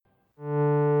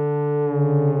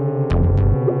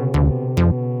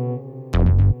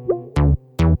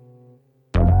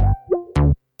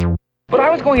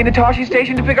was going into Toshi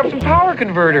Station to pick up some power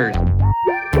converters.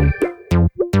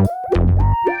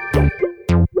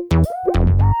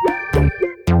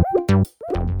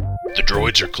 The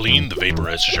droids are clean, the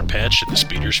vaporizers are patched, and the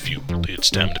speeder's fueled. It's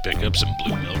time to pick up some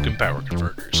blue milk and power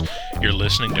converters. You're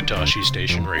listening to Toshi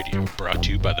Station Radio, brought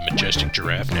to you by the Majestic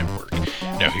Giraffe Network.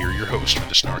 Now here are your hosts for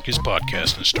the snarkiest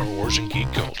podcast in Star Wars and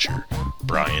geek culture,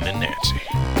 Brian and Nancy.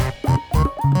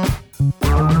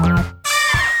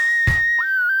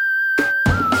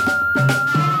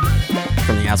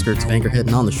 From the outskirts of Anchorhead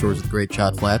and on the shores of the Great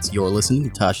Chott Flats, you're listening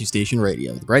to Toshi Station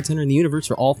Radio, the bright center in the universe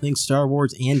for all things Star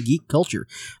Wars and geek culture.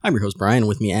 I'm your host, Brian, and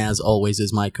with me, as always,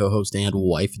 is my co-host and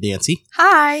wife, Nancy.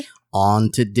 Hi!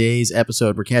 On today's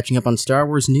episode, we're catching up on Star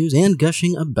Wars news and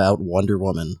gushing about Wonder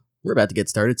Woman. We're about to get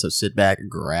started, so sit back,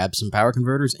 grab some power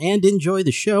converters, and enjoy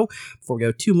the show. Before we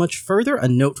go too much further, a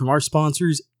note from our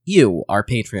sponsors, you, our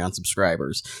Patreon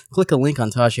subscribers. Click a link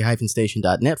on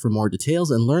Toshi-Station.net for more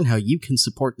details and learn how you can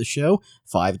support the show.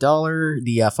 $5,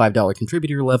 the $5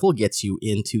 contributor level gets you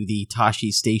into the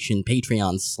Toshi Station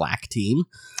Patreon Slack team.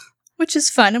 Which is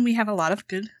fun, and we have a lot of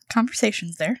good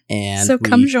conversations there. And so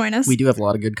come join us. We do have a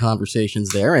lot of good conversations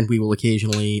there, and we will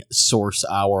occasionally source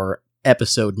our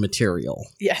episode material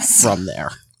from there.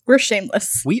 We're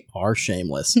shameless. We are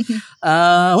shameless.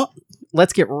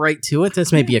 Let's get right to it.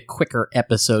 This may be a quicker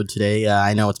episode today.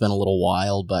 I know it's been a little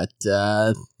while, but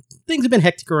things have been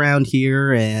hectic around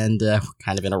here, and we're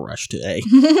kind of in a rush today.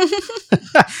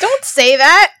 Don't say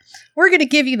that! We're going to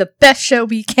give you the best show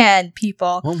we can,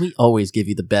 people. Well, we always give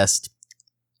you the best,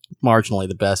 marginally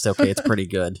the best. Okay, it's pretty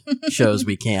good. Shows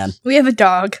we can. We have a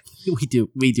dog. We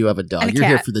do have a dog. And a You're cat.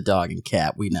 here for the dog and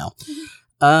cat, we know.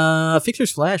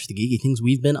 Fixers Flash, the geeky things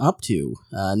we've been up to.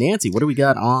 Nancy, what have you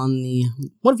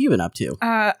been up to?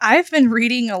 I've been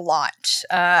reading a lot.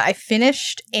 I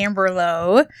finished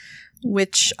Amberlow,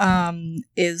 which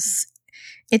it's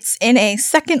in a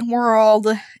second world.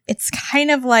 It's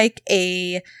kind of like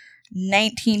a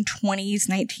 1920s,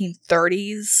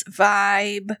 1930s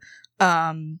vibe.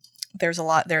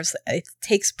 It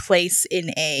takes place in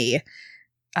a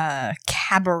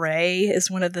cabaret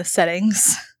is one of the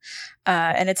settings.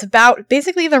 And it's about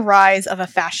basically the rise of a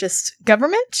fascist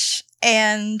government,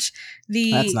 and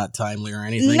That's not timely or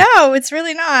anything. No, it's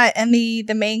really not. And the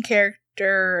main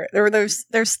character,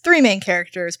 there's three main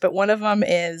characters, but one of them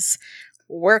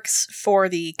works for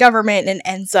the government and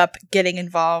ends up getting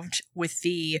involved with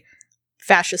the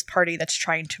fascist party that's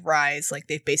trying to rise. Like,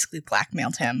 they've basically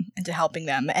blackmailed him into helping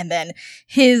them. And then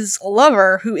his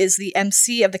lover, who is the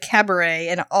MC of the cabaret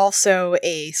and also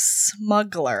a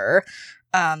smuggler.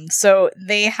 So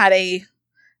they had a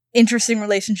interesting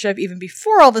relationship even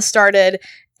before all this started.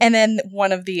 And then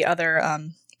one of the other,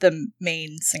 the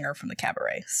main singer from the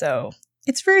cabaret. So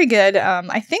it's very good.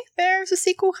 I think there's a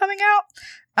sequel coming out.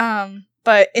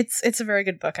 But it's a very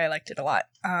good book. I liked it a lot.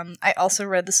 I also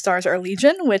read The Stars Are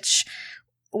Legion, which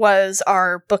was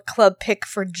our book club pick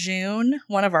for June,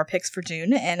 one of our picks for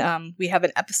June. And we have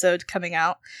an episode coming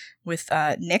out with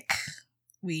Nick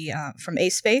from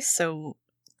A-Space, so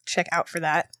check out for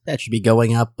that. That should be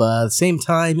going up the same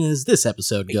time as this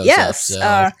episode goes up. So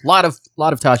a lot of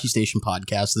Toshi Station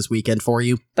podcasts this weekend for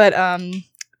you. But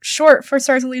short for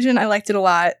Stars of Legion, I liked it a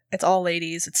lot. It's all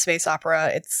ladies. It's space opera.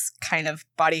 It's kind of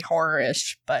body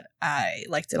horror-ish, but I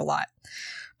liked it a lot.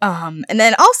 And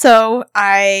then also,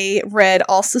 I read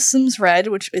All Systems Red,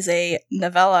 which is a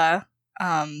novella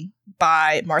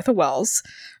by Martha Wells.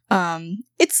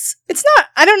 It's not,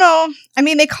 I don't know, I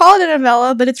mean, they call it a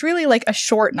novella, but it's really like a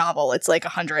short novel. It's like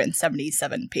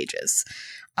 177 pages,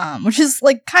 which is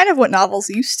like kind of what novels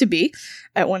used to be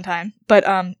at one time. But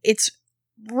it's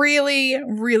really,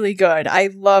 really good.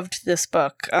 I loved this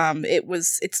book.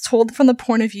 It's told from the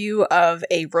point of view of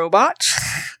a robot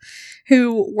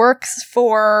who works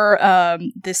for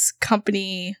this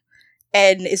company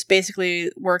and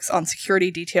works on security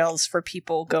details for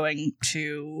people going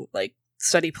to like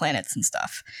study planets and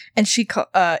stuff. And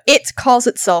it calls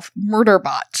itself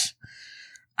Murderbot.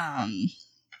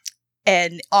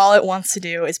 And all it wants to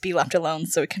do is be left alone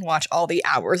so it can watch all the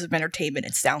hours of entertainment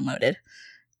it's downloaded.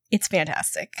 It's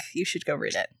fantastic. You should go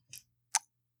read it.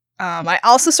 I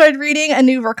also started reading a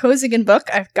new Vorkosigan book.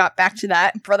 I've got back to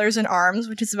that, Brothers in Arms,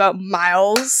 which is about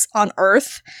Miles on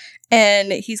Earth.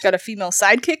 And he's got a female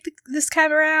sidekick this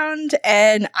time around.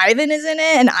 And Ivan is in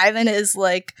it. And Ivan is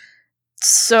like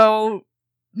so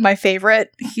my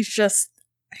favorite. He's just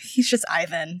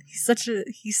Ivan.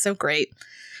 He's so great.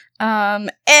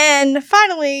 And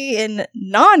finally, in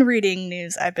non-reading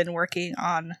news, I've been working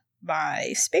on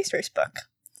my Space Race book.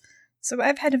 So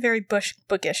I've had a very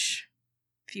bookish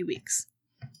few weeks.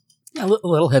 A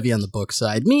little heavy on the book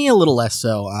side. Me, a little less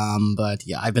so. But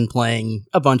yeah, I've been playing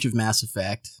a bunch of Mass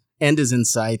Effect. End is in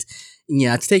sight.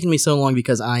 Yeah, it's taken me so long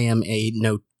because I am a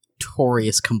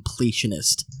notorious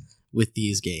completionist with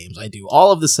these games. I do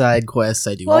all of the side quests.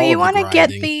 I do all of the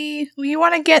grinding. You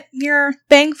want to get your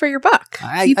bang for your buck.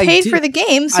 You paid for the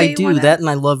game, so I do that, and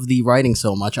I love the writing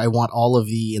so much. I want all of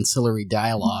the ancillary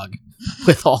dialogue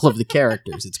with all of the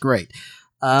characters. It's great.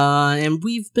 And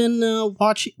we've been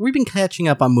catching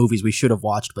up on movies we should have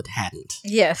watched but hadn't.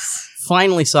 Yes.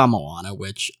 Finally saw Moana,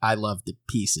 which I loved to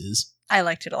pieces. I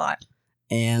liked it a lot.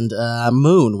 And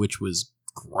Moon, which was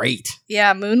great.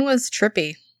 Yeah, Moon was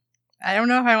trippy. I don't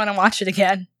know if I want to watch it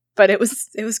again, but it was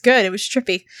good. It was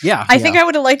trippy. Yeah. I think I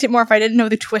would have liked it more if I didn't know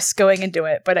the twist going into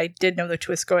it, but I did know the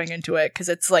twist going into it because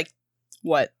it's like,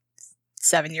 what,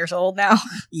 7 years old now?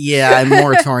 Yeah,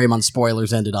 moratorium on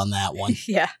spoilers ended on that one.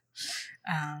 Yeah.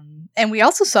 And we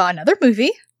also saw another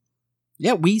movie.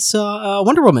 Yeah, we saw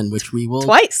Wonder Woman, which we will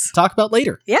twice talk about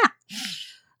later. Yeah.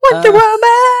 Wonder Woman!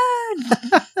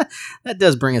 That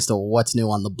does bring us to what's new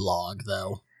on the blog,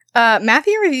 though.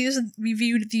 Matthew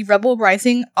reviewed the Rebel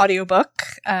Rising audiobook,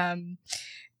 and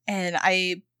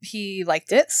he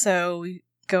liked it, so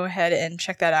go ahead and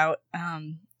check that out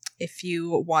if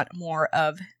you want more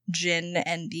of Jyn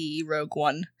and the Rogue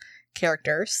One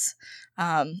characters.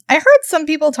 I heard some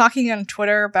people talking on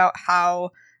Twitter about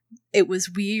how it was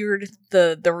weird,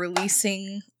 the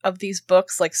releasing of these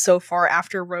books like so far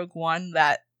after Rogue One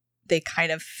that they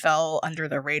kind of fell under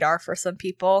the radar for some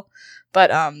people.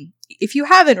 But if you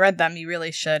haven't read them, you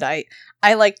really should. I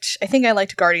think I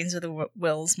liked Guardians of the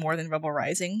Wills more than Rebel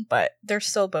Rising, but they're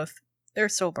still both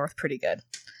pretty good.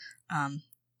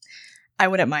 I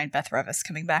wouldn't mind Beth Revis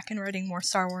coming back and writing more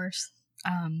Star Wars.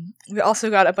 We also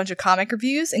got a bunch of comic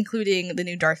reviews, including the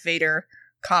new Darth Vader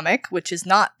comic, which is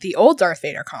not the old Darth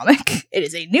Vader comic. It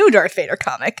is a new Darth Vader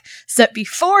comic set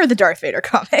before the Darth Vader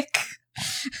comic.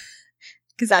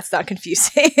 Because that's not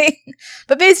confusing.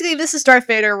 But basically, this is Darth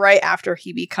Vader right after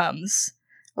Revenge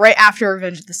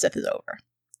of the Sith is over.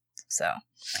 So,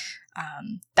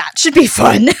 that should be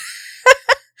fun.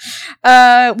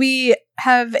 We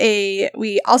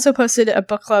also posted a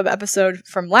book club episode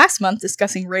from last month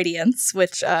discussing Radiance,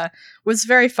 which was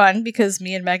very fun because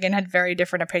me and Megan had very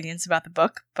different opinions about the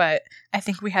book, but I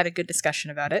think we had a good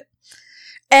discussion about it.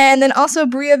 And then also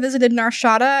Bria visited Nar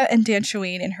Shaddaa and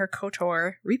Dantooine in her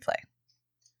KOTOR replay.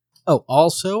 Oh,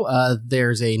 also,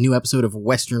 there's a new episode of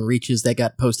Western Reaches that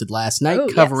got posted last night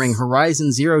covering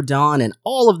Horizon Zero Dawn and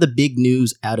all of the big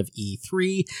news out of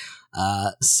E3.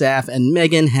 Saf and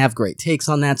Megan have great takes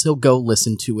on that, so go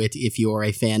listen to it if you're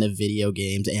a fan of video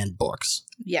games and books.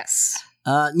 Yes.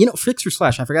 Fixer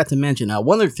Slash, I forgot to mention,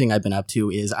 one other thing I've been up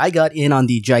to is I got in on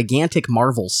the gigantic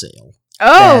Marvel sale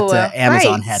that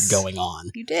Amazon had going on.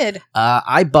 You did.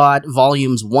 I bought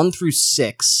volumes 1 through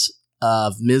 6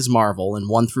 of Ms. Marvel and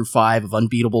 1 through 5 of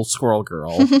Unbeatable Squirrel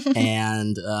Girl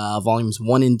and volumes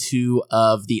 1 and 2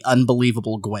 of The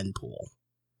Unbelievable Gwenpool.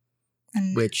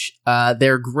 Which,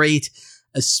 they're great,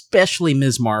 especially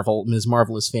Ms. Marvel. Ms.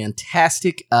 Marvel is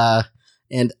fantastic,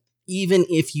 and even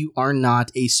if you are not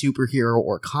a superhero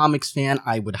or comics fan,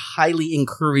 I would highly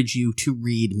encourage you to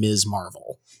read Ms.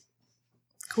 Marvel.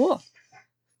 Cool.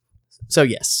 So,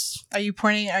 yes. Are you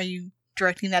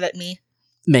directing that at me?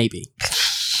 Maybe.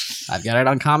 I've got it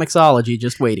on Comixology,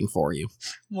 just waiting for you.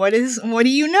 What do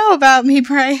you know about me,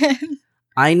 Brian?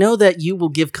 I know that you will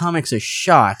give comics a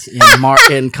shot in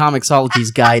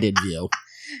Comixology's guided view.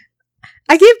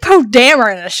 I gave Poe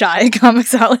Dameron a shot in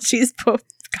Comixology's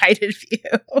guided view.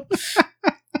 But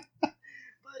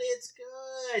it's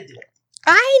good.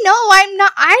 I know,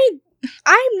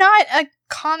 I'm not a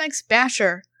comics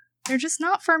basher. They're just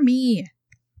not for me.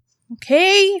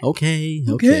 Okay. All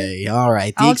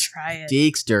right. I'll try it.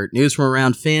 Geeks Dirt. News from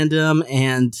around fandom.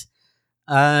 And,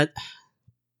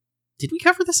 did we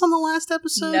cover this on the last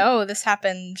episode? No, this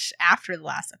happened after the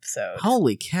last episode.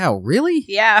 Holy cow, really?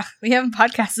 Yeah, we haven't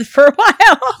podcasted for a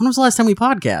while. When was the last time we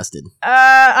podcasted?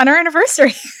 On our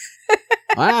anniversary.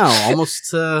 Wow,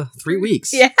 almost 3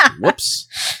 weeks. Yeah. Whoops.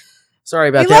 Sorry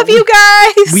about that. We love you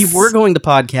guys! We were going to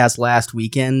podcast last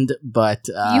weekend, but...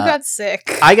 you got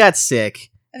sick. I got sick.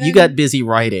 You got busy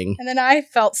writing. And then I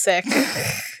felt sick.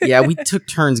 Yeah, we took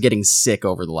turns getting sick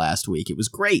over the last week. It was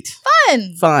great.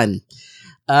 Fun.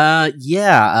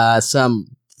 Some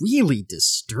really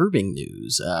disturbing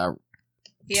news.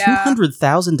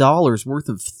 $200,000 worth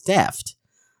of theft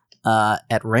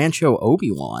at Rancho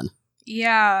Obi-Wan.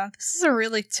 Yeah, this is a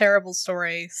really terrible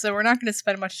story, so we're not going to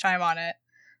spend much time on it.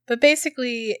 But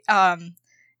basically,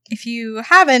 if you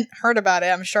haven't heard about it,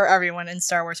 I'm sure everyone in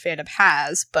Star Wars fandom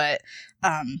has, but,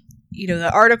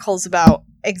 the articles about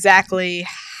exactly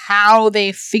how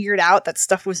they figured out that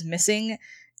stuff was missing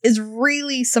is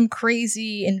really some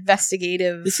crazy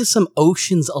investigative. This is some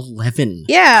Ocean's 11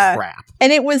 Yeah. crap.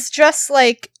 And it was just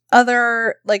like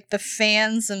other, like the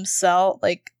fans themselves,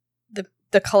 like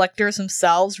the collectors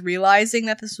themselves realizing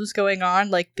that this was going on.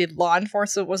 Like the law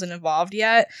enforcement wasn't involved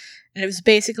yet. And it was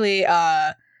basically,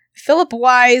 Philip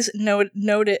Wise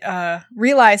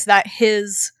realized that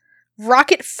his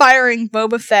rocket firing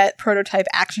Boba Fett prototype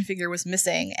action figure was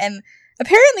missing. And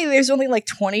apparently there's only like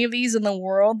 20 of these in the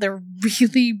world. They're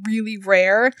really, really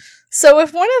rare. So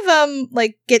if one of them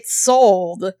like gets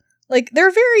sold, like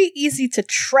they're very easy to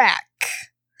track.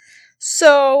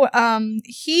 So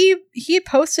he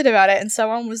posted about it, and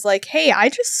someone was like, "Hey, I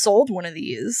just sold one of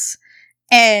these,"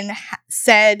 and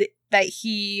said that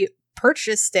he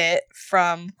purchased it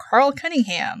from Carl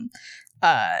Cunningham,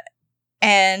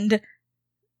 and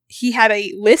he had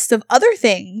a list of other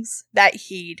things that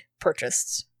he'd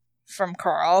purchased from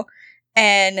Carl,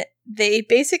 and they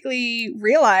basically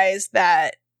realized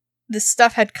that this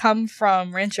stuff had come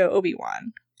from Rancho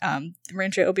Obi-Wan.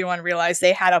 Rancho Obi-Wan realized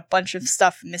they had a bunch of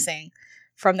stuff missing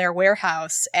from their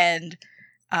warehouse, and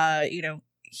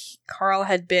Carl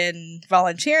had been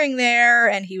volunteering there,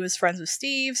 and he was friends with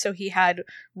Steve, so he had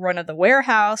run of the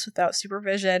warehouse without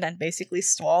supervision and basically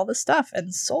stole all the stuff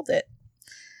and sold it.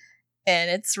 And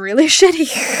it's really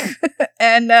shitty.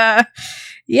 And I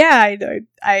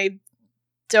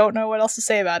don't know what else to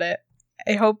say about it.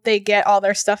 I hope they get all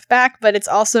their stuff back, but it's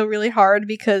also really hard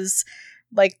because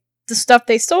like the stuff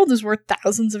they sold was worth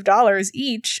thousands of dollars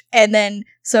each. And then,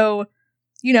 so,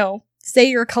 say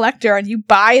you're a collector and you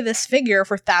buy this figure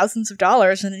for thousands of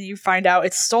dollars and then you find out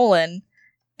it's stolen.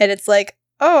 And it's like,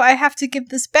 oh, I have to give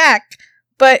this back.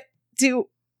 But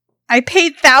I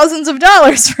paid thousands of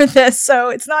dollars for this. So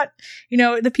it's not,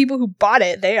 the people who bought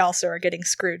it, they also are getting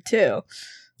screwed too.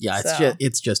 Yeah,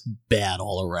 it's just bad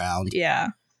all around. Yeah.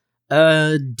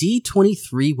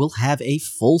 D23 will have a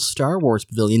full Star Wars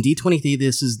pavilion. D23,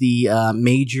 this is the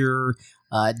major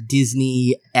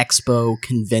Disney Expo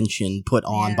convention put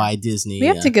on by Disney. We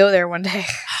have to go there one day.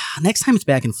 Next time it's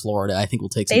back in Florida, I think we'll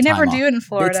take some time They never off. do it in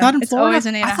Florida. It's not in Florida? It's always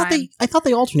in Anaheim. I thought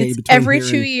they alternated It's between every here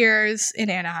 2 and... years in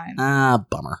Anaheim.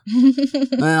 Bummer.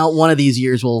 Well, one of these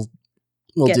years we'll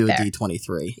Get do there. a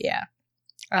D23. Yeah.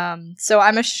 So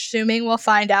I'm assuming we'll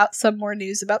find out some more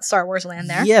news about Star Wars Land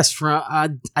there. Yes, I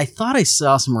thought I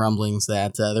saw some rumblings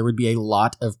that there would be a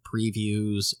lot of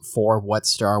previews for what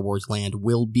Star Wars Land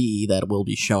will be that will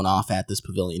be shown off at this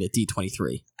pavilion at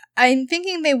D23. I'm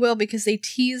thinking they will because they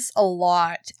tease a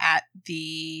lot at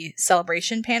the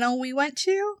celebration panel we went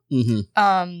to. Mm-hmm.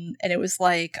 And it was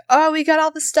like, oh, we got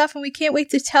all this stuff and we can't wait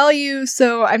to tell you.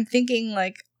 So I'm thinking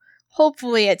like,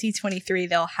 hopefully at D23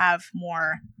 they'll have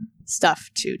more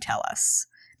stuff to tell us.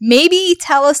 Maybe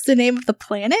tell us the name of the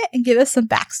planet and give us some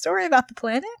backstory about the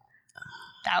planet.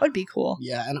 That would be cool.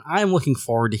 Yeah, and I'm looking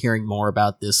forward to hearing more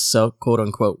about this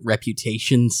quote-unquote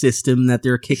reputation system that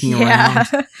they're kicking around.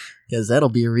 Because that'll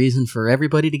be a reason for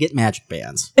everybody to get magic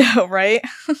bands. Right?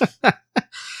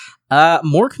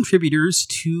 More contributors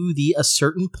to the A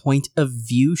Certain Point of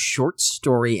View short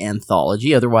story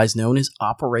anthology, otherwise known as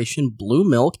Operation Blue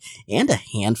Milk, and a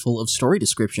handful of story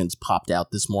descriptions popped out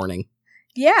this morning.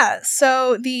 Yeah,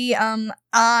 so the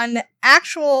on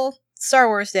actual Star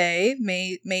Wars Day,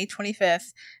 May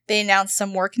 25th, they announced some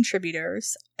more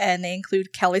contributors, and they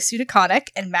include Kelly Sue DeConnick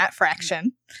and Matt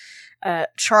Fraction,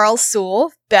 Charles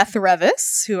Soule, Beth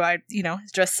Revis, who I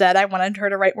just said I wanted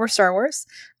her to write more Star Wars,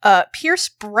 Pierce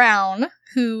Brown,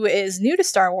 who is new to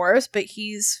Star Wars, but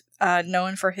he's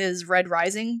known for his Red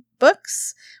Rising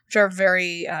books, which are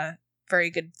very,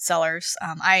 very good sellers.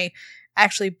 I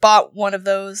actually bought one of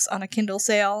those on a Kindle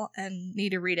sale and need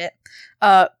to read it.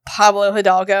 Pablo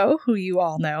Hidalgo, who you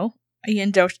all know,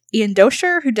 Ian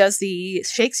Dosher, who does the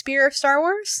Shakespeare of Star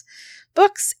Wars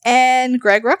books, and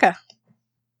Greg Rucka,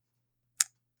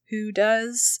 who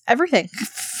does everything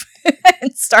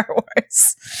in Star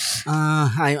Wars.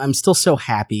 I'm still so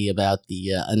happy about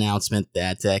the announcement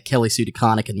that Kelly Sue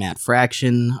DeConnick and Matt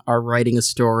Fraction are writing a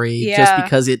story, just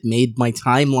because it made my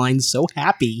timeline so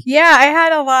happy. Yeah, I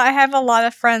have a lot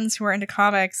of friends who are into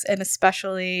comics, and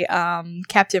especially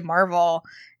Captain Marvel,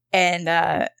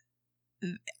 and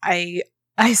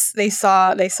they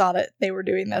saw that they were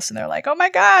doing this and they're like, oh my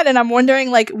god. And I'm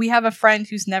wondering, like, we have a friend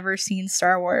who's never seen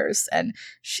Star Wars, and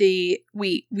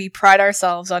we pride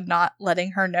ourselves on not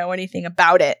letting her know anything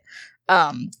about it.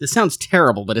 This sounds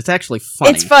terrible, but it's actually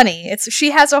funny. It's funny.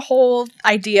 She has a whole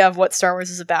idea of what Star Wars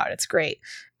is about. It's great.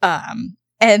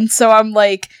 And so I'm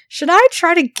like, should I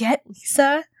try to get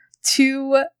Lisa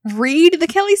to read the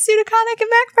Kelly Sue DeConnick and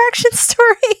Matt Fraction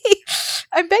story?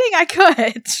 I'm betting I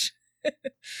could.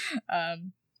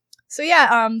 So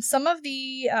yeah, some of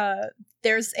the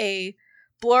there's a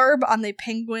blurb on the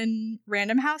Penguin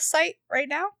Random House site right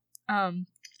now,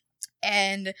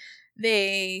 and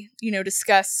they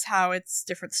discuss how it's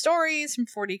different stories from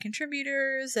 40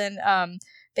 contributors, and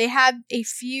they had a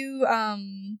few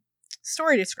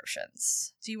story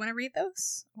descriptions. Do you want to read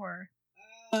those or?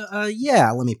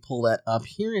 Yeah, let me pull that up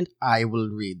here and I will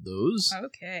read those.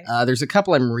 Okay. There's a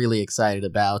couple I'm really excited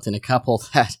about and a couple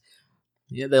that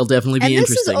they'll definitely be and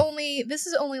interesting. This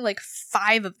is only like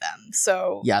 5 of them.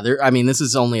 So yeah, this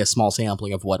is only a small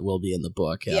sampling of what will be in the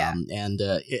book. Yeah. And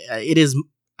it is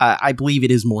I believe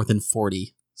it is more than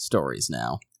 40 stories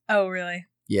now. Oh, really?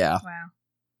 Yeah. Wow.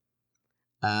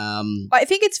 Well, I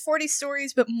think it's 40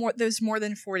 stories, but there's more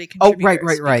than 40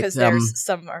 contributors. right. Because there's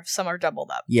some are doubled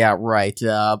up. Yeah, right.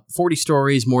 40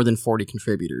 stories, more than 40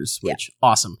 contributors, which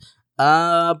awesome.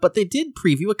 But they did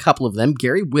preview a couple of them.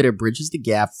 Gary Whitta bridges the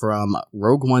gap from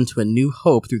Rogue One to A New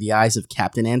Hope through the eyes of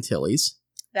Captain Antilles.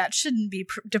 That shouldn't be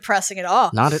depressing at all.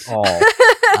 Not at all.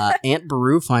 Aunt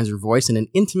Beru finds her voice in an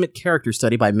intimate character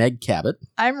study by Meg Cabot.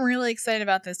 I'm really excited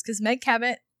about this because Meg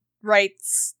Cabot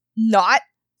writes not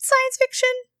science fiction.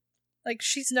 Like,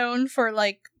 she's known for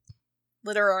like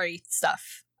literary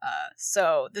stuff.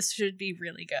 So this should be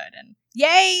really good. And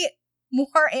yay,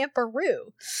 more Aunt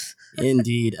Beru.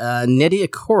 Indeed. Nedia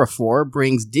Corafor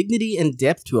brings dignity and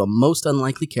depth to a most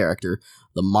unlikely character,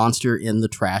 the monster in the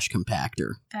trash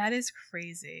compactor. That is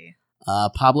crazy.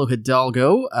 Pablo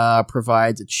Hidalgo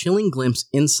provides a chilling glimpse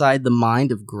inside the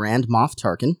mind of Grand Moff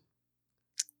Tarkin.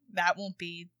 That won't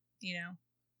be,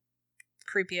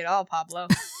 creepy at all, Pablo.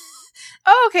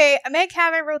 Oh, okay. Meg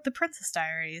Cabot wrote The Princess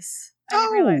Diaries. I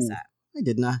didn't realize that. I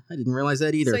didn't realize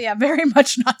that either. So yeah, very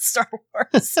much not Star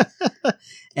Wars.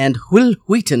 And Will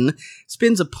Wheaton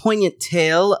spins a poignant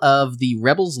tale of the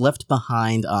rebels left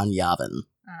behind on Yavin.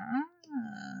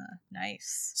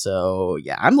 Nice. So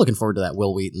yeah, I'm looking forward to that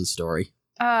Will Wheaton story.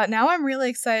 Now I'm really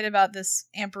excited about this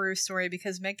Aunt Beru story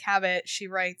because Meg Cabot, she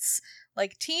writes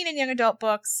like teen and young adult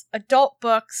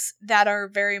books that are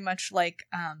very much like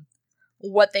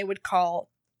what they would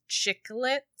call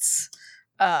chiclets.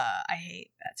 I hate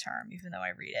that term, even though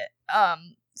I read it.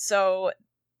 So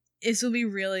this will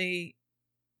be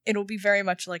it'll be very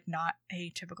much like not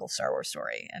a typical Star Wars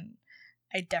story, and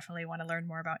I definitely want to learn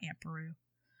more about Aunt Beru.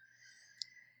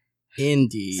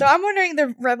 Indeed. So I'm wondering,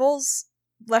 the rebels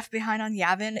left behind on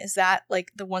Yavin, is that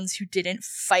like the ones who didn't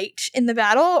fight in the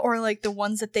battle, or like the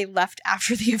ones that they left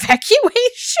after the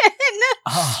evacuation?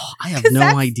 Oh, I have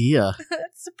no idea.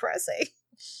 That's depressing.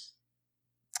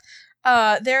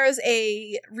 There is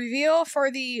a reveal for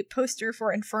the poster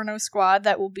for Inferno Squad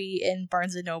that will be in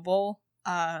Barnes & Noble,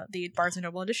 the Barnes &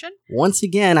 Noble edition. Once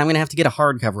again, I'm going to have to get a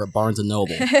hardcover at Barnes &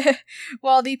 Noble.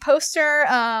 Well, the poster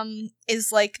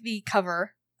is like the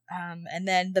cover, and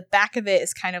then the back of it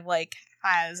is kind of like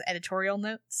has editorial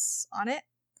notes on it.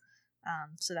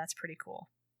 So that's pretty cool.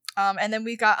 And then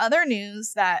we got other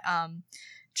news that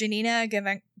Janina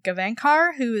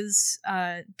Gavankar, who is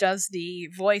does the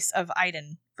voice of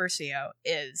Iden Versio,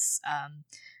 is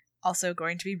also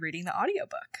going to be reading the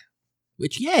audiobook.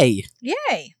 Which, yay!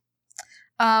 Yay!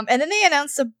 And then they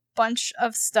announced a bunch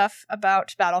of stuff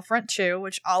about Battlefront 2,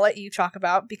 which I'll let you talk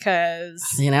about because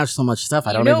they announced so much stuff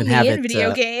I don't even have it.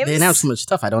 Video games. They announced so much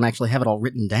stuff I don't actually have it all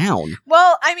written down.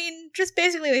 Well, I mean, just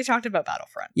basically they talked about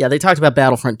Battlefront. Yeah, they talked about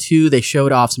Battlefront 2. They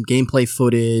showed off some gameplay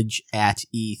footage at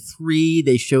E3.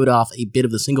 They showed off a bit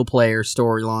of the single-player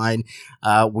storyline.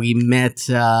 We met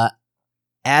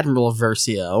Admiral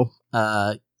Versio,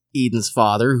 Eden's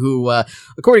father, who,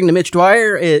 according to Mitch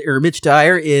Dyer,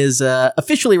 is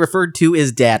officially referred to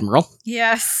as Dadmiral.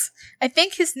 Yes. I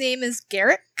think his name is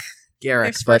Garrick.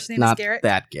 Garrick, but not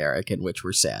that Garrick, in which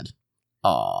we're sad.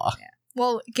 Aww. Yeah.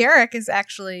 Well, Garrick is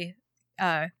actually,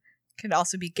 could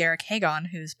also be Garrick Hagon,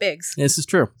 who's Biggs. This is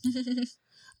true.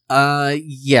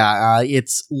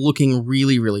 It's looking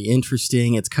really, really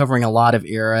interesting. It's covering a lot of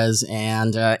eras,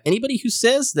 and anybody who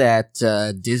says that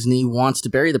Disney wants to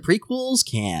bury the prequels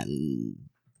can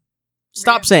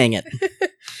stop saying it.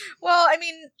 Well, I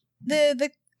mean, the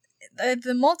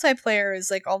multiplayer is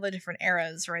like all the different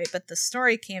eras, right? But the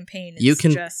story campaign is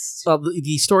just... Well,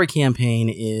 the story campaign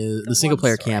is... The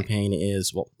single-player story. campaign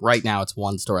is... Well, right now it's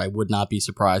one story. I would not be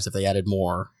surprised if they added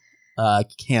more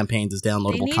campaigns as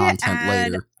downloadable content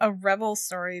later. A rebel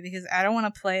story because I don't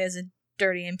want to play as a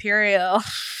dirty Imperial.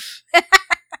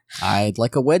 I'd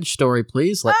like a Wedge story,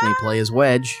 please. Let me play as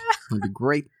Wedge. That'd be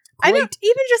great. I don't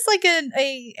even just like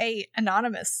a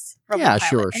anonymous rebel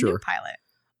pilot, a new pilot.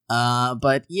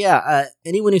 But yeah,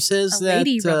 anyone who says A that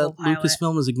lady rebel pilot.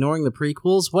 Lucasfilm is ignoring the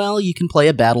prequels, well, you can play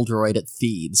a battle droid at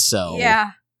Theeds, so...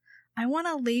 Yeah. I want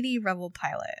a lady rebel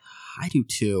pilot. I do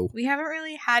too. We haven't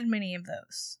really had many of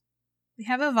those. We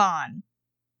have Yvonne,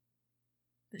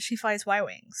 but she flies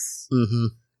Y-Wings. Mm-hmm.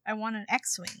 I want an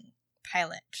X-Wing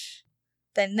pilot.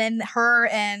 Then her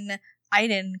and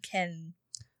Iden can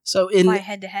So fly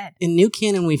head-to-head. in New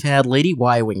Canon, we've had Lady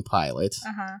Y-Wing pilot,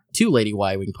 Uh-huh. 2 Lady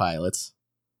Y-Wing pilots,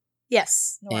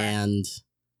 Yes. Nora. and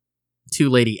 2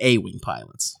 Lady A-Wing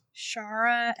pilots.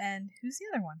 Shara and who's the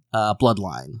other one?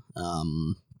 Bloodline.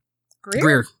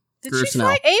 Greer? Did Greer she Snow.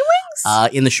 fly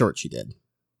A-Wings? In the short, she did.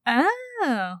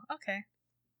 Oh, okay.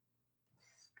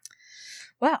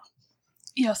 Well,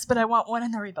 yes, but I want one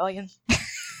in the Rebellion.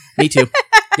 Me too.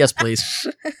 Yes, please.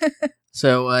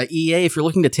 So, EA, if you're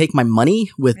looking to take my money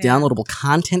with Yeah. downloadable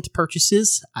content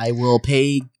purchases, I'll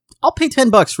pay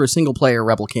 $10 for a single player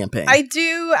Rebel campaign. I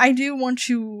do want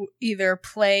to either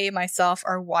play myself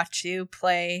or watch you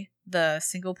play the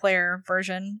single player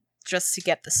version just to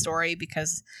get the story,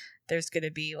 because there's going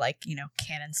to be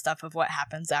canon stuff of what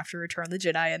happens after Return of the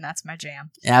Jedi, and that's my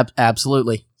jam.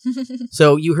 Absolutely.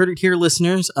 So you heard it here,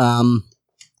 listeners.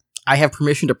 I have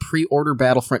permission to pre-order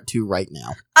Battlefront 2 right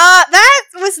now. That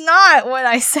was not what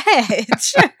I said.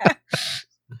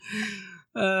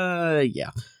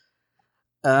 Yeah.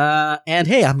 And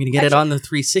hey, I'm going to get it on the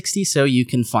 360, so you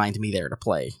can find me there to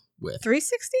play with.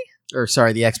 360? Or,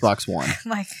 sorry, the Xbox One.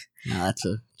 Like, No, that's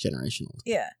a generation old.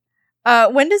 yeah.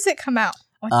 When does it come out?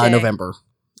 What day? November.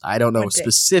 I don't know What day?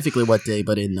 specifically what day,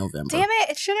 but in November. Damn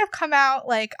it, it should have come out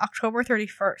like October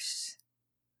 31st.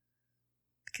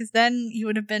 Because then you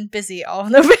would have been busy all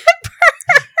of November.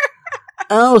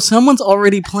 Oh, someone's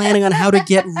already planning on how to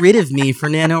get rid of me for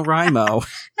NaNoWriMo.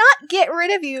 Not get rid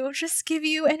of you, just give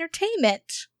you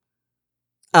entertainment.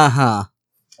 Uh-huh.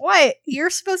 What?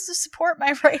 You're supposed to support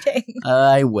my writing.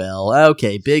 I will.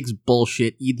 Okay, Big's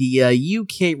bullshit. The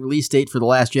UK release date for The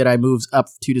Last Jedi moves up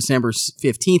to December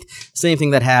 15th. Same thing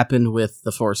that happened with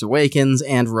The Force Awakens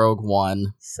and Rogue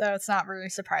One. So it's not really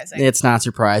surprising. It's not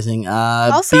surprising.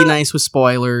 Also- be nice with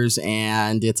spoilers,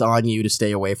 and it's on you to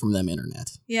stay away from them,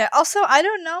 internet. Yeah, also, I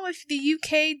don't know if the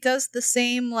UK does the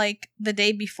same, like, the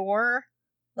day before.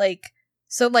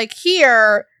 So,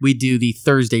 here, We do the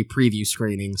Thursday preview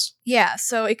screenings yeah,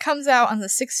 so it comes out on the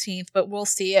 16th, but we'll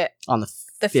see it on the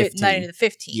the 15th. night of the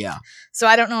 15th. Yeah. So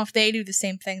I don't know if they do the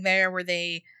same thing there where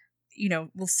they,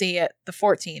 we'll see it the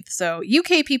 14th. So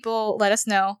UK people, let us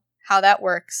know how that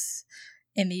works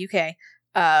in the UK.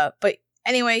 But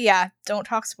anyway, yeah, don't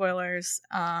talk spoilers.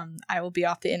 I will be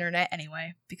off the internet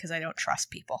anyway because I don't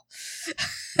trust people.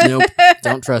 Nope.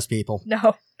 Don't trust people.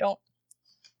 No, don't.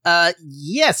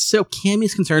 Yes, so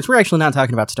Cammy's concerns. We're actually not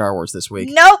talking about Star Wars this week.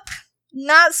 Nope,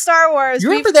 not Star Wars. You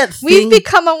remember that We've thing?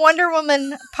 become a Wonder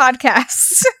Woman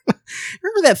podcast.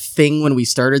 Remember that thing when we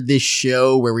started this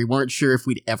show where we weren't sure if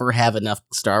we'd ever have enough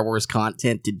Star Wars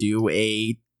content to do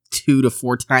a 2 to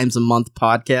 4 times a month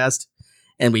podcast?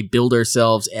 And we billed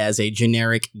ourselves as a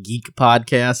generic geek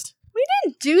podcast? We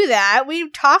didn't do that. We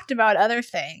talked about other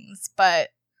things, but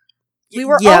we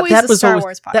were always a Star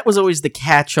Wars podcast. That was always the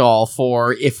catch-all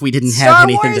for if we didn't Star have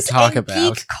anything Wars to talk and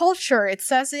about. Geek culture. It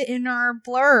says it in our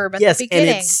blurb at Yes, the and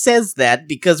beginning. it says that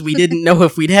because we didn't know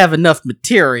if we'd have enough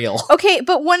material. Okay,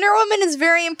 but Wonder Woman is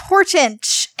very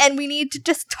important, and we need to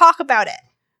just talk about it.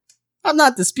 I'm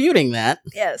not disputing that.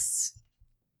 Yes.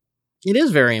 It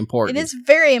is very important. It is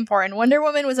very important. Wonder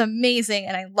Woman was amazing,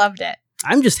 and I loved it.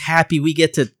 I'm just happy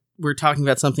we're talking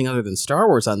about something other than Star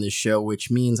Wars on this show, which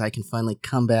means I can finally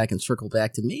come back and circle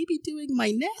back to maybe doing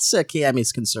my NASA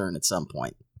Cammy's concern at some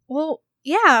point. Well,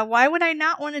 yeah, why would I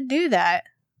not want to do that?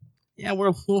 Yeah,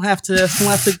 we'll have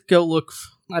to go look.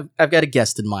 I've got a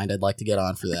guest in mind I'd like to get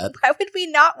on for that. Why would we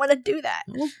not want to do that?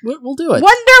 We'll do it.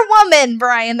 Wonder Woman,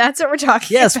 Brian, that's what we're talking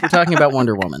Yes, about. we're talking about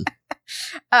Wonder Woman.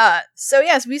 So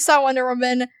yes, we saw Wonder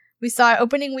Woman. We saw it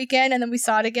opening weekend, and then we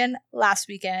saw it again last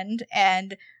weekend,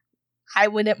 and I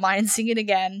wouldn't mind seeing it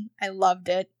again. I loved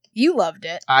it. You loved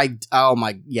it. I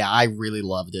really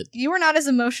loved it. You were not as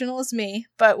emotional as me,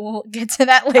 but we'll get to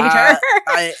that later.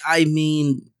 I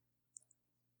mean,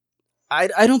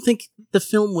 I don't think the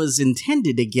film was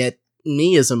intended to get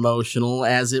me as emotional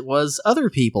as it was other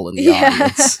people in the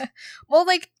audience. Well,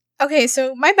 okay,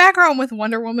 so my background with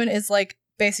Wonder Woman is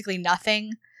basically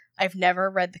nothing. I've never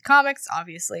read the comics,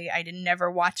 obviously. I never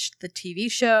watched the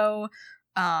TV show.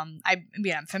 I'm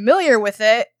familiar with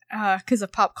it because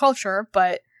of pop culture,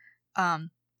 but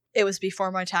it was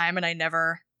before my time, and I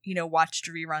never, watched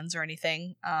reruns or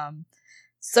anything.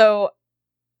 So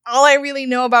all I really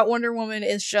know about Wonder Woman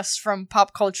is just from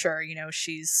pop culture. You know,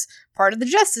 she's part of the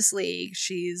Justice League.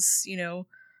 She's,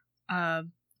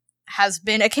 has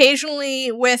been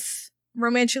occasionally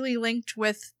romantically linked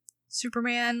with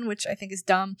Superman, which I think is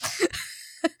dumb.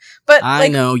 But I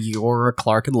know you're a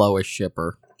Clark and Lois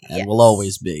shipper, and will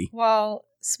always be. Well,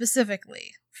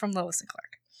 specifically from Lois and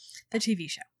Clark, the TV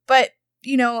show. But,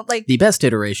 the best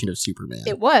iteration of Superman.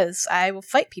 It was. I will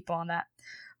fight people on that.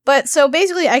 But so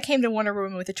basically, I came to Wonder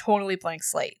Woman with a totally blank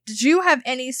slate. Did you have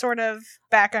any sort of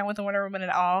background with the Wonder Woman at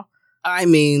all? I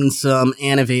mean, some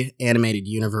animated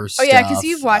universe Oh, yeah, stuff. because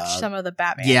you've watched some of the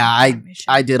Batman. Yeah, animation.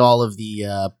 I did all of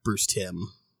the Bruce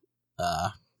Timm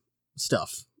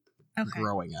stuff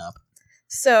growing up.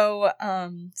 So,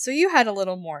 so you had a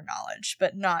little more knowledge,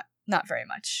 but not very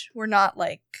much. We're not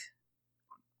like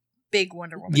big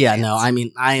Wonder Woman. Yeah, fans. no, I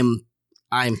mean, I'm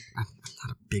not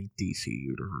a big DC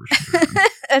universe fan.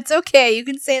 That's okay. You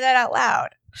can say that out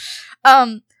loud.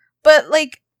 But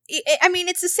like, I mean,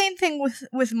 it's the same thing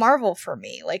with Marvel for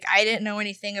me. Like, I didn't know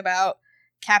anything about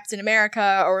Captain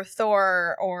America or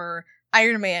Thor or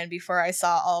Iron Man before I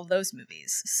saw all of those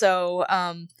movies. So,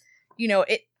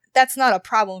 that's not a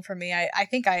problem for me. I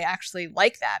think I actually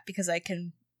like that because I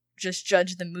can just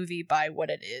judge the movie by what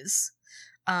it is.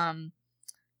 And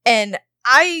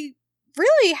I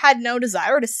really had no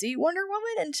desire to see Wonder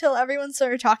Woman until everyone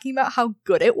started talking about how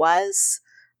good it was.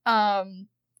 And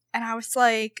I was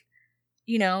like,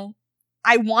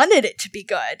 I wanted it to be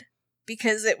good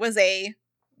because it was a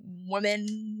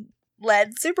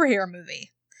woman-led superhero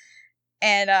movie.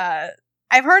 And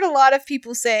I've heard a lot of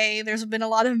people say, there's been a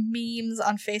lot of memes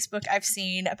on Facebook I've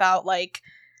seen about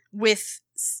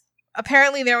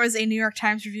apparently there was a New York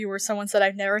Times review where someone said,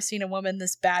 I've never seen a woman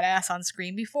this badass on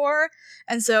screen before.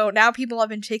 And so now people have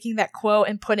been taking that quote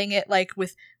and putting it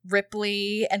with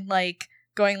Ripley and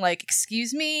going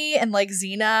excuse me, and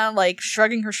Xena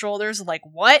shrugging her shoulders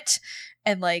what?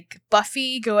 And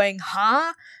Buffy going,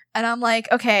 huh? And I'm like,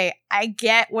 okay, I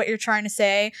get what you're trying to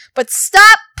say, but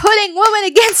stop putting women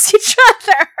against each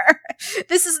other.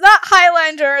 This is not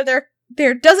Highlander.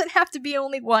 There doesn't have to be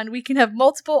only one. We can have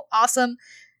multiple awesome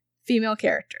female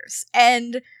characters.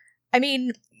 And I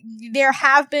mean, there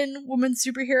have been women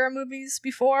superhero movies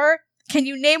before. Can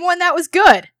you name one that was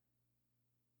good?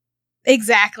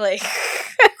 Exactly.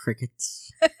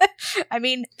 Crickets. I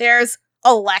mean, there's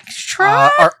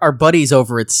Elektra. Our buddies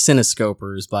over at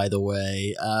Cinescopers, by the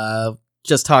way,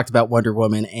 just talked about Wonder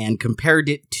Woman and compared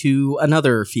it to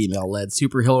another female-led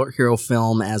superhero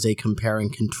film as a compare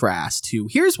and contrast to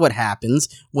here's what happens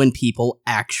when people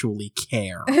actually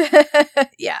care.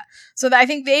 Yeah. So I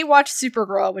think they watched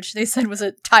Supergirl, which they said was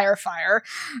a tire fire.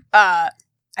 I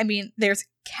mean, there's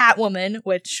Catwoman,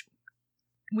 which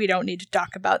we don't need to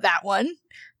talk about that one.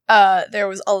 There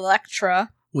was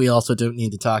Elektra. We also don't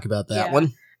need to talk about that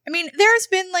one. I mean, there's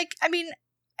been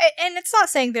and it's not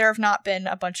saying there have not been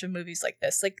a bunch of movies like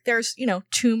this. There's,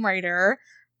 Tomb Raider.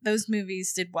 Those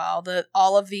movies did well.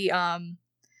 All of the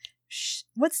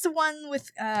what's the one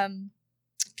with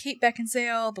Kate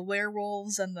Beckinsale, the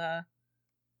werewolves and the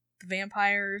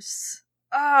vampires?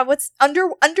 What's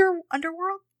Underworld?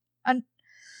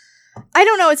 I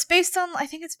don't know. I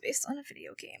think it's based on a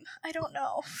video game. I don't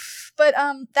know. But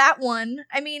that one,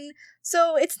 I mean,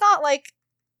 so it's not like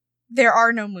there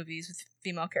are no movies with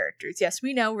female characters. Yes,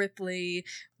 we know Ripley,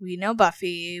 we know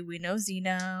Buffy, we know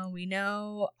Xena, we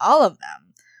know all of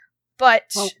them.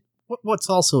 But what's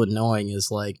also annoying is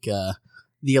the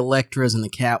Elektras and the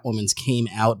Catwomans came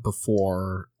out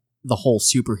before the whole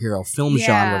superhero film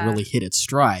genre really hit its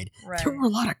stride. Right. There were a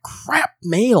lot of crap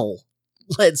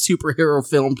male-led superhero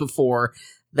films before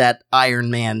that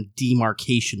Iron Man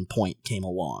demarcation point came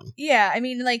along. Yeah, I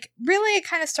mean, really it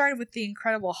kind of started with The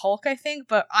Incredible Hulk, I think,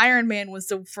 but Iron Man was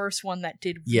the first one that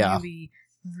did really,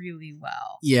 really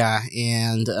well. Yeah,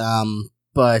 and,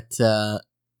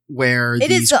 where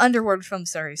it is the Underworld film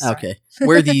series. Okay.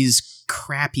 Where these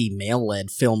crappy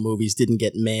male-led film movies didn't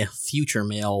get future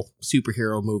male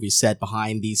superhero movies set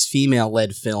behind these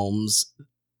female-led films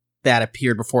that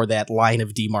appeared before that line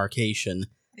of demarcation.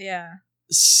 Yeah.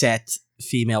 Set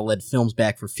female-led films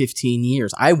back for 15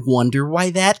 years. I wonder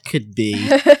why that could be.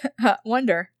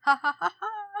 Wonder. Ha ha ha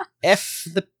ha. F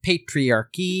the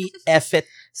patriarchy. F it.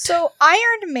 So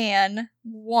Iron Man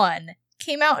 1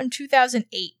 came out in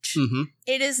 2008. Mm-hmm.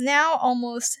 It is now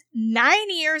almost 9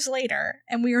 years later,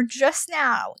 and we are just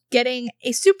now getting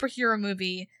a superhero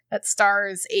movie that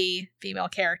stars a female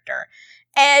character.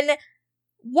 And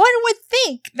one would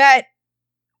think that,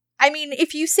 I mean,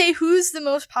 if you say who's the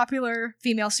most popular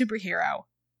female superhero,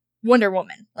 Wonder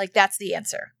Woman. That's the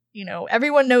answer.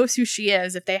 Everyone knows who she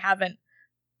is if they haven't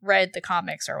read the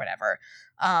comics or whatever.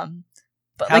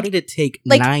 But How did it take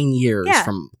 9 years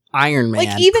from Iron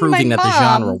Man even proving my that the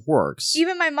mom- genre works?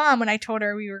 Even my mom, when I told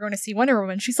her we were going to see Wonder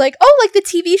Woman, she's like, "Oh, like the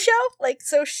TV show?" Like,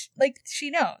 so,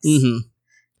 she knows. Mm-hmm.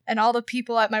 And all the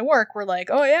people at my work were like,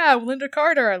 "Oh yeah, Linda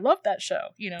Carter, I love that show."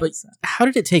 But how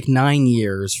did it take 9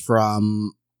 years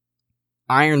from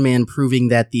Iron Man proving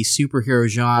that the superhero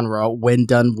genre, when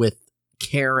done with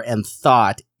care and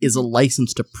thought, is a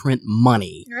license to print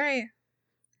money, right?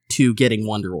 to getting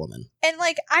Wonder Woman? And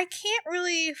like, I can't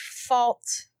really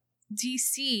fault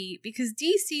DC because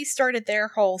DC started their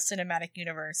whole cinematic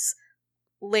universe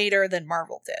later than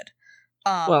Marvel did.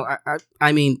 Well,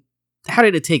 I mean, how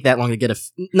did it take that long to get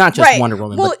not just Wonder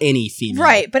Woman, but any female?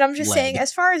 Right, but I'm just leg? saying,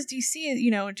 as far as DC,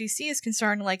 DC is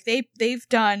concerned, like they've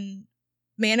done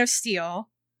Man of Steel,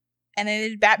 and they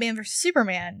did Batman vs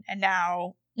Superman, and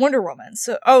now Wonder Woman.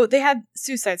 So, they had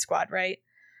Suicide Squad, right?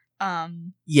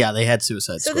 Yeah, they had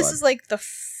Suicide Squad. So this is like the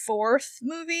fourth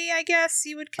movie, I guess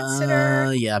you would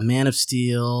consider. Yeah, Man of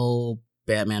Steel,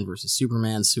 Batman vs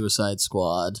Superman, Suicide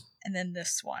Squad, and then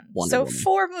this one. Wonder Woman.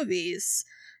 4 movies.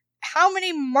 How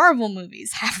many Marvel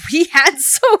movies have we had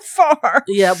so far?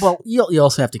 Yeah, well, you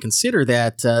also have to consider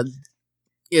that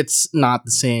it's not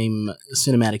the same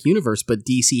cinematic universe, but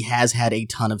DC has had a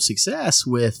ton of success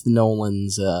with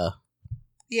Nolan's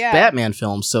Batman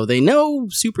films, so they know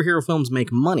superhero films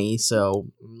make money,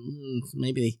 so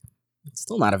maybe it's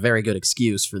still not a very good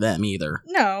excuse for them either.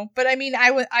 No, but I mean, I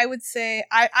would say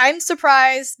I'm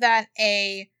surprised that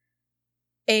a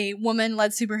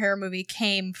woman-led superhero movie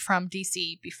came from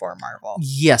DC before Marvel.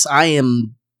 Yes, I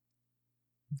am.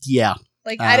 Yeah.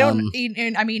 Like, I don't.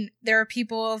 I mean, there are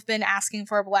people who have been asking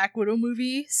for a Black Widow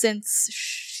movie since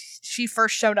she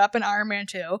first showed up in Iron Man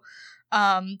 2.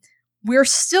 We're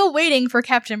still waiting for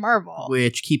Captain Marvel,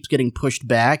 which keeps getting pushed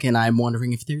back, and I'm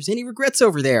wondering if there's any regrets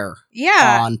over there.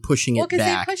 Yeah, on pushing it back. Well, because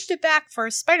they pushed it back for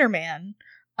Spider-Man.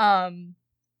 I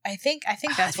think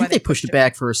that's why they pushed it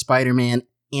back for a Spider-Man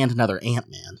and another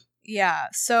Ant-Man. Yeah,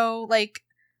 so like,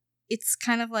 it's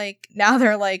kind of like now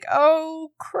they're like,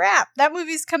 oh crap, that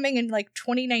movie's coming in like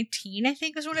 2019. I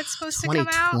think is when it's supposed to come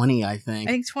out. 2020, I think.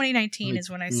 I think 2019 is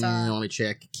when I saw. Let me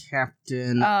check.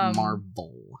 Captain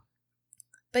Marvel.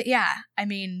 But yeah, I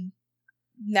mean,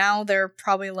 now they're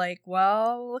probably like,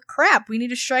 well, crap, we need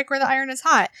to strike where the iron is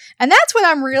hot. And that's what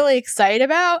I'm really excited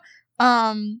about,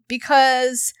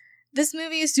 because this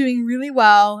movie is doing really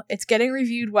well. It's getting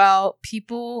reviewed well.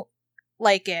 People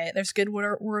like it. There's good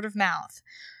word of mouth.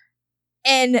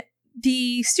 And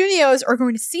the studios are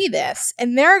going to see this,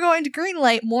 and they're going to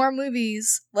greenlight more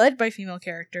movies led by female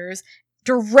characters,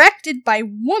 directed by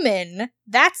women.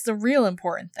 That's the real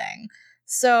important thing.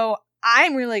 So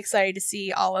I'm really excited to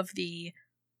see all of the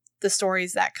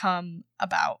stories that come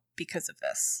about because of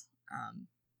this.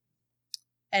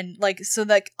 And like, so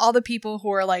like all the people who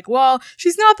are like, well,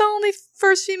 she's not the only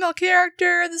first female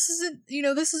character. This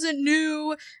isn't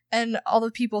new. And all the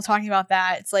people talking about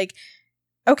that, it's like,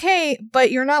 okay,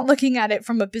 but you're not looking at it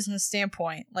from a business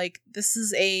standpoint. Like, this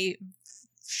is a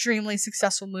extremely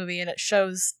successful movie, and it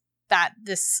shows that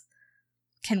this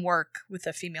can work with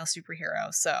a female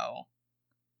superhero. So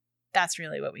that's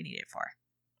really what we need it for.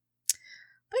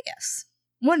 But yes,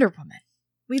 Wonder Woman.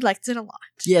 We liked it a lot.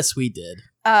 Yes, we did.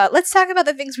 Let's talk about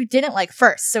the things we didn't like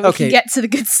first, so we can get to the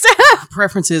good stuff.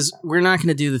 Preferences, we're not going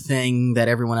to do the thing that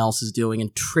everyone else is doing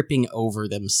and tripping over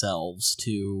themselves